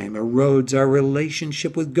time erodes our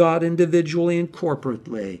relationship with God individually and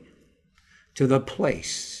corporately, to the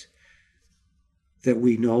place that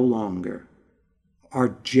we no longer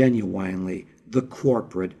are genuinely the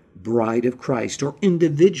corporate bride of Christ or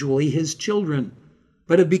individually his children,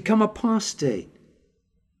 but have become apostate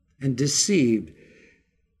and deceived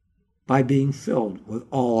by being filled with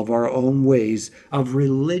all of our own ways of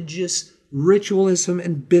religious ritualism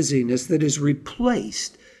and busyness that has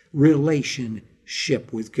replaced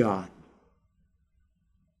relationship with God.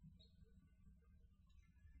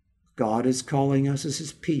 God is calling us as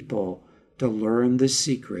his people to learn the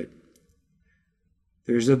secret.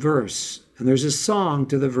 There's a verse, and there's a song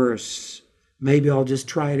to the verse. Maybe I'll just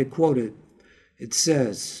try to quote it. It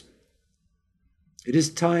says, "It is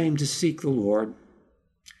time to seek the Lord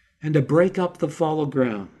and to break up the fallow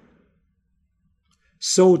ground.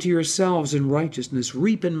 Sow to yourselves in righteousness,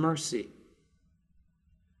 reap in mercy.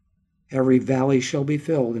 Every valley shall be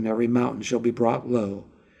filled, and every mountain shall be brought low,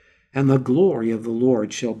 and the glory of the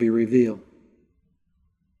Lord shall be revealed."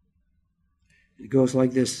 It goes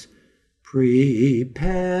like this: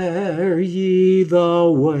 "Prepare ye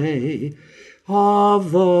the way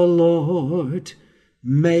of the Lord,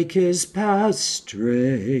 make his path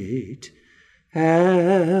straight.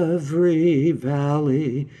 Every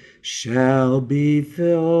valley shall be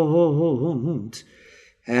filled,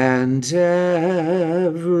 and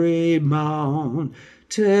every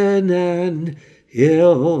mountain and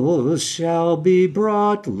hill shall be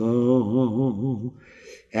brought low,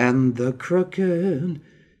 and the crooked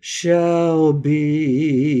shall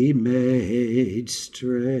be made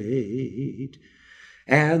straight,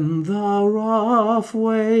 and the rough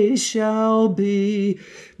way shall be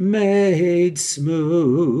made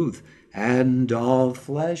smooth, and all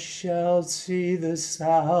flesh shall see the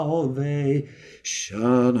salvation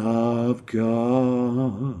of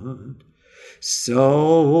God.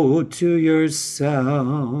 Sow to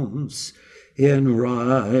yourselves in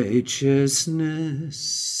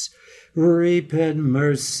righteousness, reap in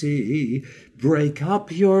mercy, break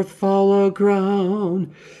up your fallow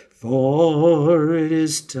ground, for it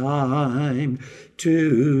is time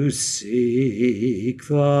to seek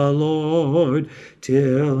the Lord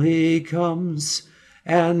till he comes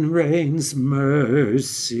and rains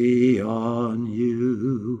mercy on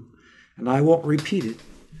you." And I won't repeat it.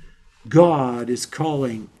 God is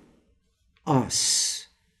calling us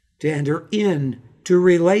to enter into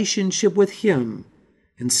relationship with him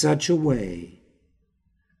in such a way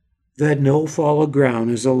that no fallow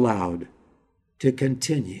ground is allowed to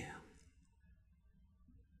continue.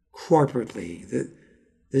 Corporately,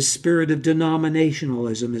 the spirit of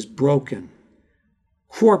denominationalism is broken.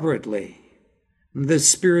 Corporately, the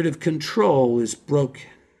spirit of control is broken.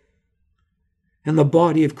 And the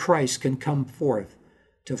body of Christ can come forth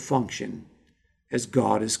to function as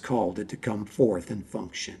God has called it to come forth and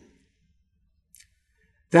function.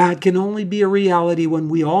 That can only be a reality when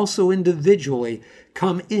we also individually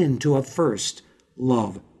come into a first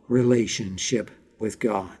love relationship with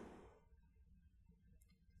God.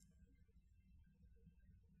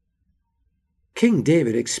 King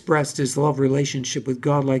David expressed his love relationship with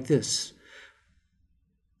God like this.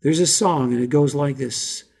 There's a song, and it goes like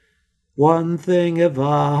this: "One thing have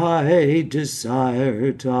I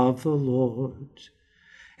desired of the Lord,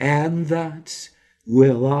 and that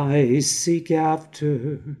will I seek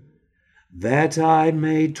after, that I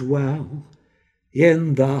may dwell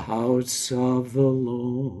in the house of the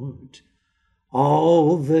Lord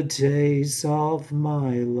all the days of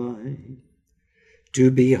my life, to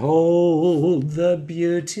behold the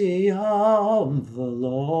beauty of the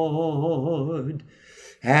Lord,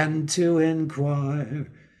 and to inquire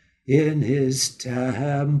in his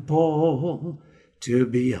temple, to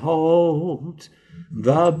behold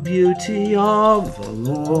the beauty of the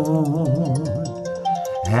Lord,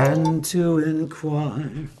 and to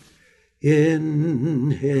inquire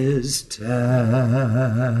in his temple."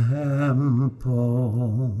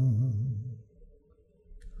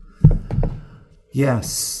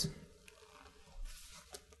 Yes.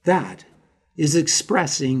 That is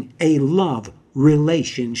expressing a love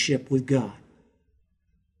relationship with God.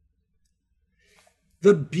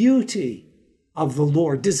 The beauty of the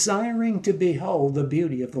Lord, desiring to behold the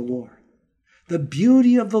beauty of the Lord. The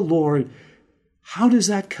beauty of the Lord, how does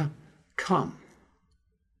that come?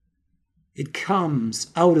 It comes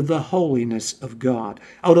out of the holiness of God,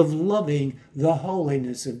 out of loving the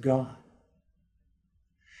holiness of God.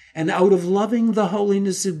 And out of loving the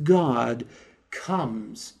holiness of God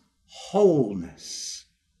comes wholeness.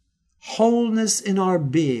 Wholeness in our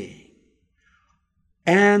being.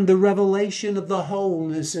 And the revelation of the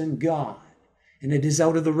wholeness in God. And it is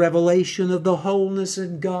out of the revelation of the wholeness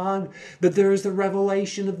in God that there is the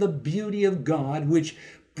revelation of the beauty of God, which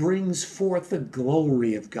brings forth the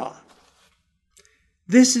glory of God.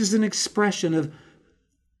 This is an expression of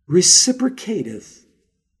reciprocative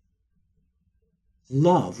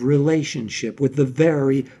love relationship with the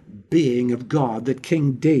very being of God that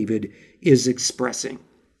King David is expressing.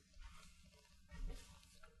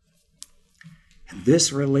 And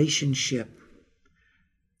this relationship,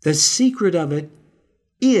 the secret of it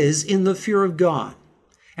is in the fear of God.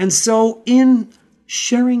 And so in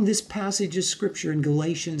sharing this passage of Scripture in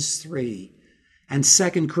Galatians 3 and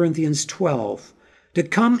 2 Corinthians 12, to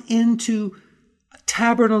come into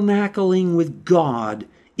tabernacling with God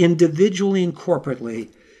individually and corporately,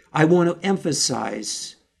 I want to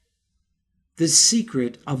emphasize the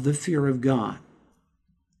secret of the fear of God.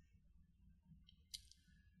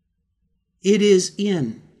 It is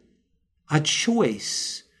in a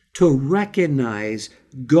choice to recognize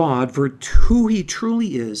God for who He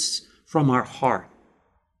truly is from our heart.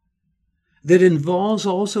 That involves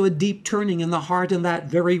also a deep turning in the heart and that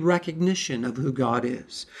very recognition of who God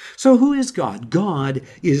is. So who is God? God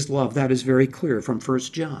is love. That is very clear from 1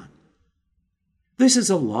 John. This is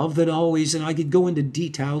a love that always, and I could go into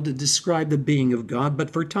detail to describe the being of God, but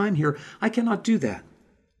for time here, I cannot do that.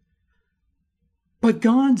 But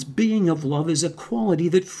God's being of love is a quality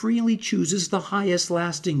that freely chooses the highest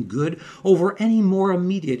lasting good over any more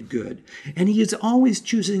immediate good. And He is always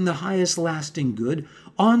choosing the highest lasting good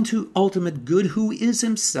onto ultimate good, who is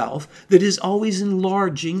Himself, that is always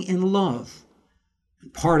enlarging in love.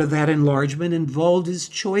 And part of that enlargement involved His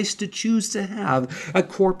choice to choose to have a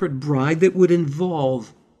corporate bride that would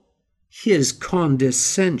involve His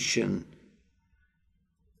condescension,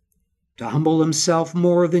 to humble Himself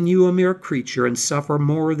more than you, a mere creature, and suffer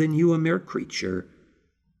more than you, a mere creature,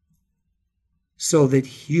 so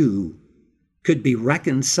that you could be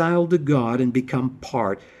reconciled to God and become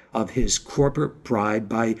part of His corporate bride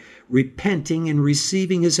by repenting and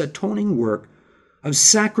receiving His atoning work of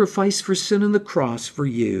sacrifice for sin on the cross for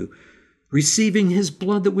you, receiving His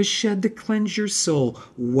blood that was shed to cleanse your soul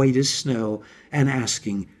white as snow, and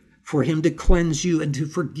asking for Him to cleanse you and to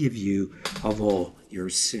forgive you of all your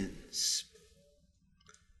sins.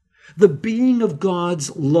 The being of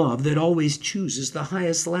God's love that always chooses the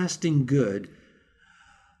highest lasting good,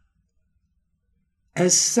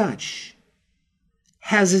 as such,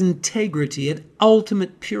 has integrity and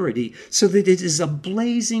ultimate purity, so that it is a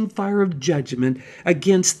blazing fire of judgment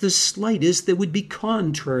against the slightest that would be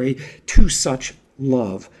contrary to such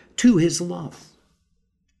love, to His love.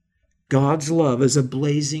 God's love is a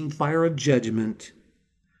blazing fire of judgment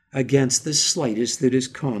against the slightest that is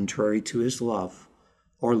contrary to His love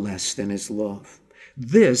or less than His love.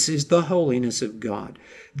 This is the holiness of God.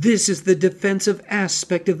 This is the defensive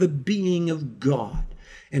aspect of the being of God.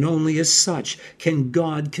 And only as such can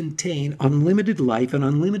God contain unlimited life and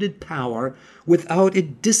unlimited power without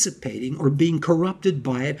it dissipating or being corrupted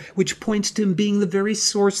by it, which points to Him being the very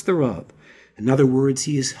source thereof. In other words,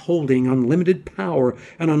 He is holding unlimited power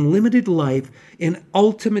and unlimited life in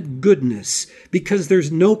ultimate goodness, because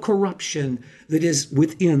there's no corruption that is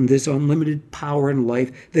within this unlimited power and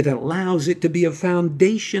life that allows it to be a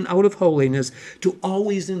foundation out of holiness to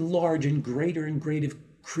always enlarge in greater and greater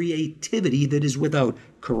creativity that is without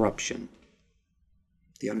corruption.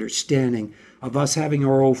 The understanding of us having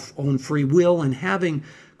our own free will and having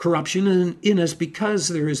corruption in us because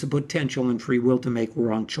there is the potential in free will to make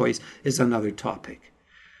wrong choice is another topic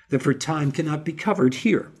that for time cannot be covered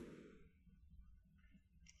here.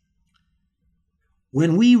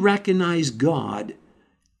 When we recognize God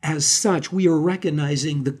as such, we are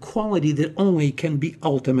recognizing the quality that only can be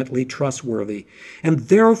ultimately trustworthy. And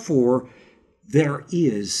therefore, there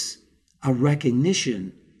is a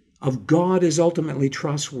recognition of God as ultimately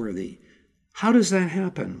trustworthy. How does that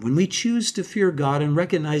happen? When we choose to fear God and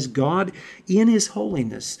recognize God in His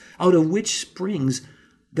holiness, out of which springs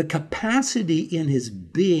the capacity in His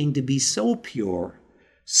being to be so pure,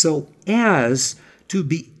 so as to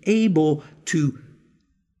be able to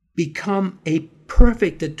become a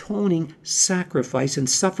perfect atoning sacrifice and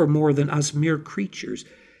suffer more than us mere creatures,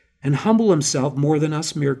 and humble himself more than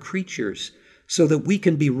us mere creatures, so that we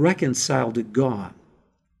can be reconciled to God.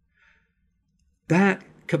 That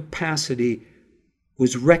capacity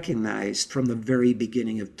was recognized from the very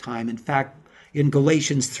beginning of time. In fact, in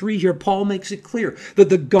Galatians 3 here, Paul makes it clear that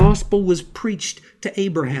the gospel was preached to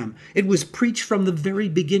Abraham. It was preached from the very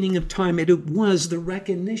beginning of time. It was the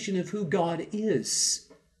recognition of who God is.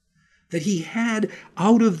 That he had,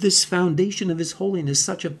 out of this foundation of his holiness,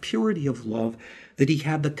 such a purity of love that he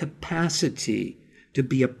had the capacity to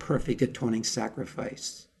be a perfect atoning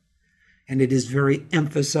sacrifice. And it is very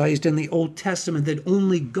emphasized in the Old Testament that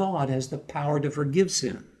only God has the power to forgive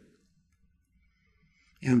sin.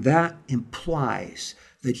 And that implies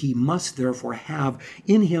that he must therefore have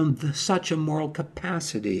in him such a moral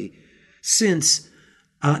capacity, since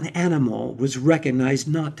an animal was recognized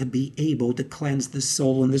not to be able to cleanse the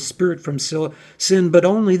soul and the spirit from sin, but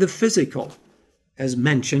only the physical, as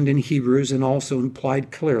mentioned in Hebrews and also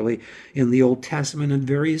implied clearly in the Old Testament in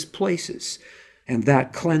various places. And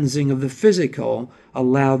that cleansing of the physical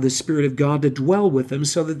allowed the Spirit of God to dwell with them,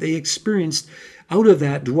 so that they experienced out of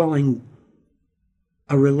that dwelling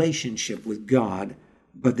a relationship with God,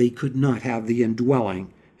 but they could not have the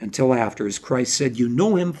indwelling until after. As Christ said, you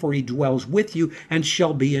know him, for he dwells with you and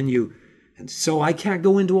shall be in you. And so I can't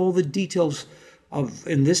go into all the details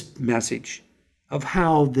in this message of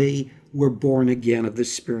how they were born again of the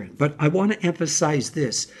Spirit. But I want to emphasize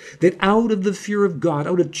this, that out of the fear of God,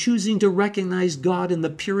 out of choosing to recognize God in the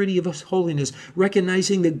purity of his holiness,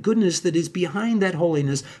 recognizing the goodness that is behind that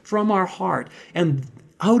holiness from our heart, and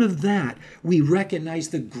out of that, we recognize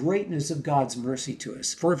the greatness of God's mercy to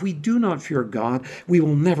us. For if we do not fear God, we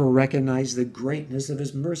will never recognize the greatness of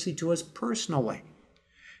his mercy to us personally.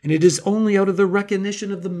 And it is only out of the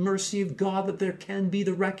recognition of the mercy of God that there can be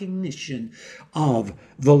the recognition of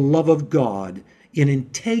the love of God in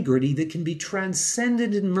integrity that can be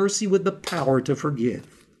transcended in mercy with the power to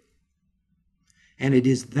forgive. And it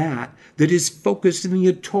is that is focused in the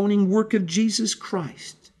atoning work of Jesus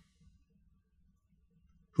Christ,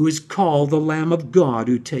 who is called the Lamb of God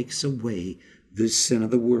who takes away the sin of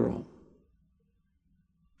the world.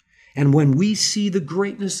 And when we see the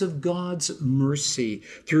greatness of God's mercy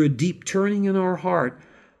through a deep turning in our heart,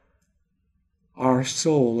 our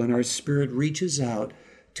soul and our spirit reaches out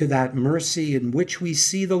to that mercy in which we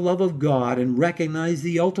see the love of God and recognize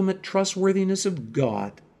the ultimate trustworthiness of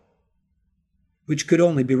God, which could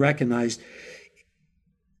only be recognized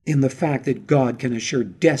in the fact that God can assure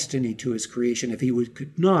destiny to his creation. If he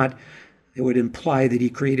could not, it would imply that he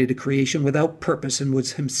created a creation without purpose and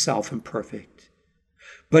was himself imperfect.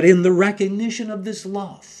 But in the recognition of this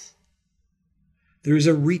love, there is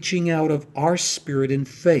a reaching out of our spirit in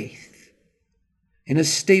faith, in a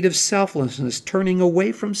state of selflessness, turning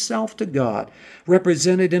away from self to God,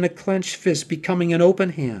 represented in a clenched fist, becoming an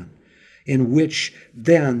open hand, in which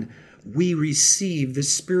then we receive the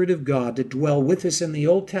Spirit of God to dwell with us in the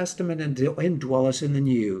Old Testament and to indwell us in the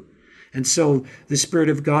New. And so the Spirit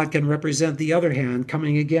of God can represent the other hand,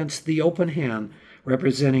 coming against the open hand,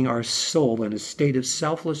 representing our soul in a state of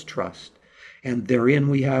selfless trust. And therein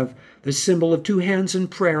we have the symbol of two hands in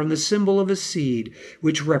prayer and the symbol of a seed,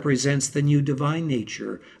 which represents the new divine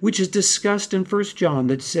nature, which is discussed in 1 John,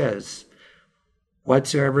 that says,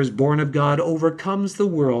 whatsoever is born of God overcomes the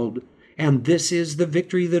world, and this is the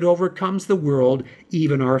victory that overcomes the world,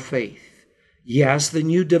 even our faith. Yes, the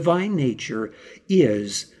new divine nature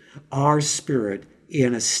is our spirit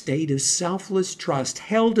in a state of selfless trust,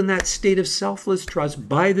 held in that state of selfless trust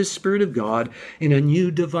by the Spirit of God in a new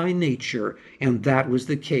divine nature. And that was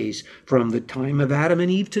the case from the time of Adam and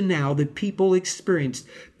Eve to now, that people experienced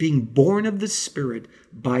being born of the Spirit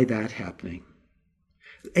by that happening.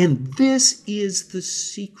 And this is the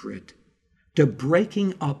secret to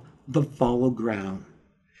breaking up the fallow ground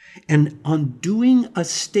and undoing a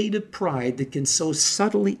state of pride that can so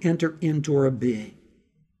subtly enter into our being.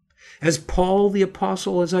 As Paul the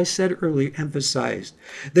Apostle, as I said earlier, emphasized,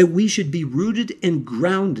 that we should be rooted and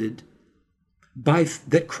grounded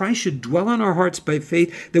that Christ should dwell in our hearts by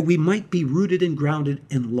faith, that we might be rooted and grounded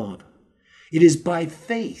in love. It is by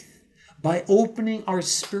faith, by opening our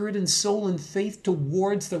spirit and soul in faith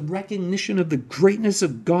towards the recognition of the greatness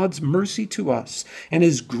of God's mercy to us and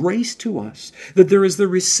his grace to us, that there is the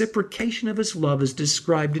reciprocation of his love as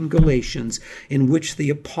described in Galatians, in which the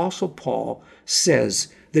Apostle Paul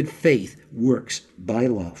says that faith works by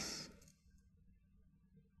love.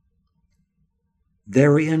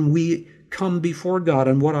 Therein we come before God,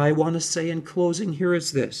 and what I want to say in closing here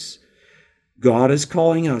is this: God is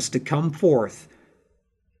calling us to come forth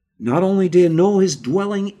not only to know his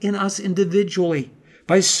dwelling in us individually,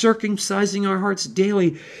 by circumcising our hearts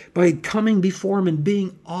daily, by coming before him and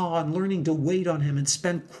being awed and learning to wait on him and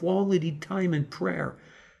spend quality time in prayer,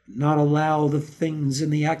 not allow the things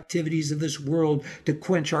and the activities of this world to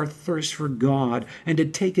quench our thirst for God and to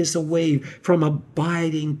take us away from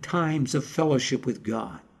abiding times of fellowship with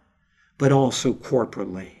God, but also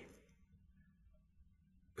corporately.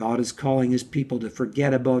 God is calling his people to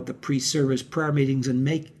forget about the pre-service prayer meetings and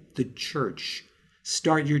make the church.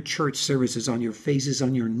 Start your church services on your faces,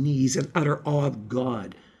 on your knees, in utter awe of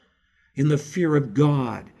God, in the fear of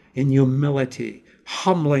God, in humility,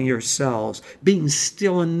 humbling yourselves, being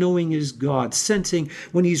still and knowing is God, sensing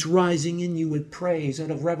when he's rising in you with praise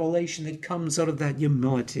out of revelation that comes out of that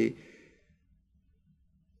humility.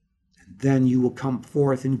 And then you will come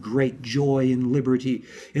forth in great joy and liberty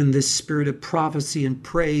in this spirit of prophecy and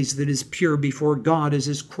praise that is pure before God as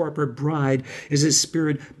his corporate bride, as his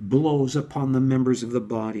spirit blows upon the members of the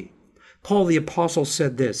body. Paul the Apostle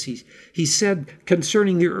said this. He said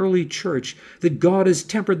concerning the early church that God has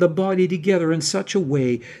tempered the body together in such a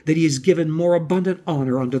way that he has given more abundant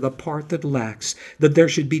honor unto the part that lacks, that there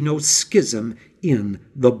should be no schism in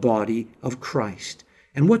the body of Christ.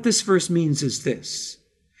 And what this verse means is this.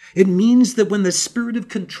 It means that when the spirit of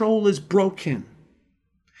control is broken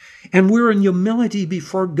and we're in humility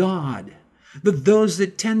before God, that those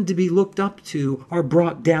that tend to be looked up to are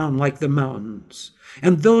brought down like the mountains.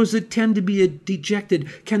 And those that tend to be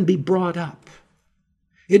dejected can be brought up.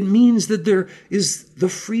 It means that there is the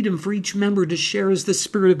freedom for each member to share as the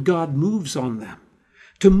Spirit of God moves on them,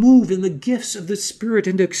 to move in the gifts of the Spirit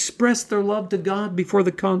and to express their love to God before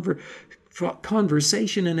the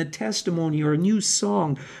conversation and a testimony or a new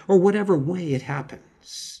song or whatever way it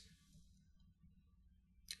happens.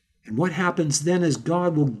 And what happens then is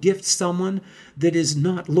God will gift someone that is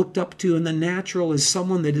not looked up to in the natural as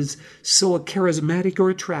someone that is so charismatic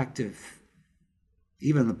or attractive.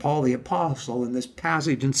 Even Paul the Apostle in this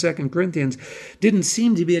passage in 2 Corinthians didn't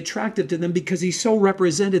seem to be attractive to them because he so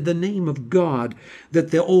represented the name of God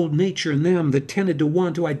that the old nature in them that tended to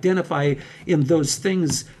want to identify in those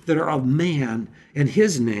things that are of man and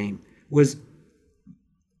his name was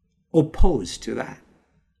opposed to that.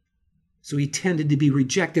 So he tended to be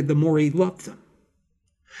rejected the more he loved them.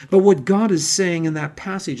 But what God is saying in that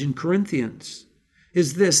passage in Corinthians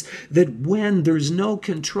is this, that when there's no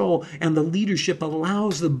control and the leadership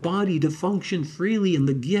allows the body to function freely in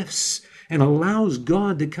the gifts and allows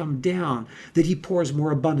God to come down, that he pours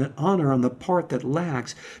more abundant honor on the part that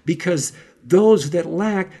lacks, because those that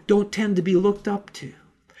lack don't tend to be looked up to.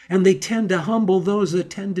 And they tend to humble those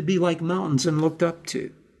that tend to be like mountains and looked up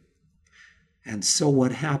to. And so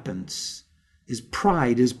what happens is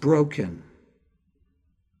pride is broken.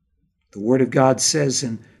 The Word of God says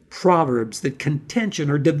in Proverbs that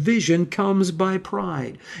contention or division comes by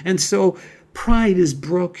pride. And so pride is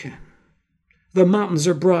broken. The mountains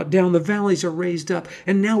are brought down, the valleys are raised up,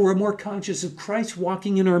 and now we're more conscious of Christ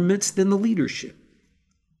walking in our midst than the leadership.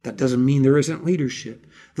 That doesn't mean there isn't leadership.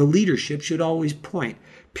 The leadership should always point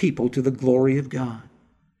people to the glory of God.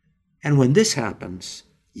 And when this happens,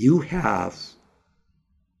 you have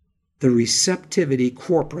the receptivity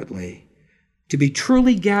corporately to be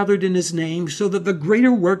truly gathered in his name so that the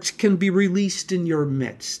greater works can be released in your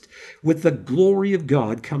midst with the glory of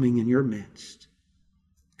God coming in your midst.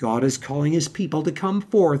 God is calling his people to come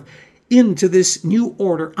forth into this new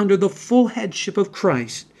order under the full headship of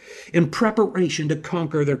Christ in preparation to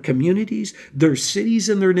conquer their communities, their cities,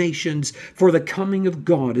 and their nations, for the coming of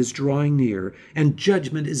God is drawing near, and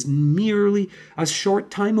judgment is merely a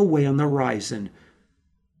short time away on the horizon.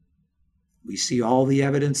 We see all the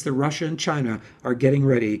evidence that Russia and China are getting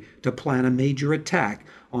ready to plan a major attack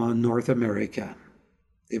on North America.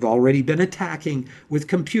 They've already been attacking with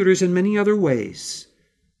computers and many other ways.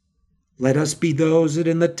 Let us be those that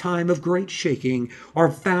in the time of great shaking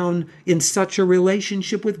are found in such a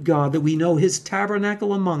relationship with God that we know his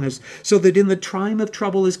tabernacle among us, so that in the time of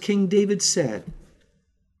trouble, as King David said,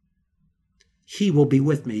 he will be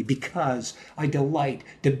with me because I delight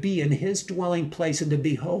to be in his dwelling place and to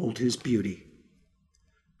behold his beauty.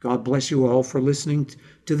 God bless you all for listening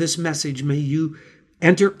to this message. May you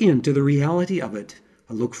enter into the reality of it.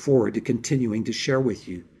 I look forward to continuing to share with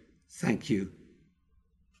you. Thank you.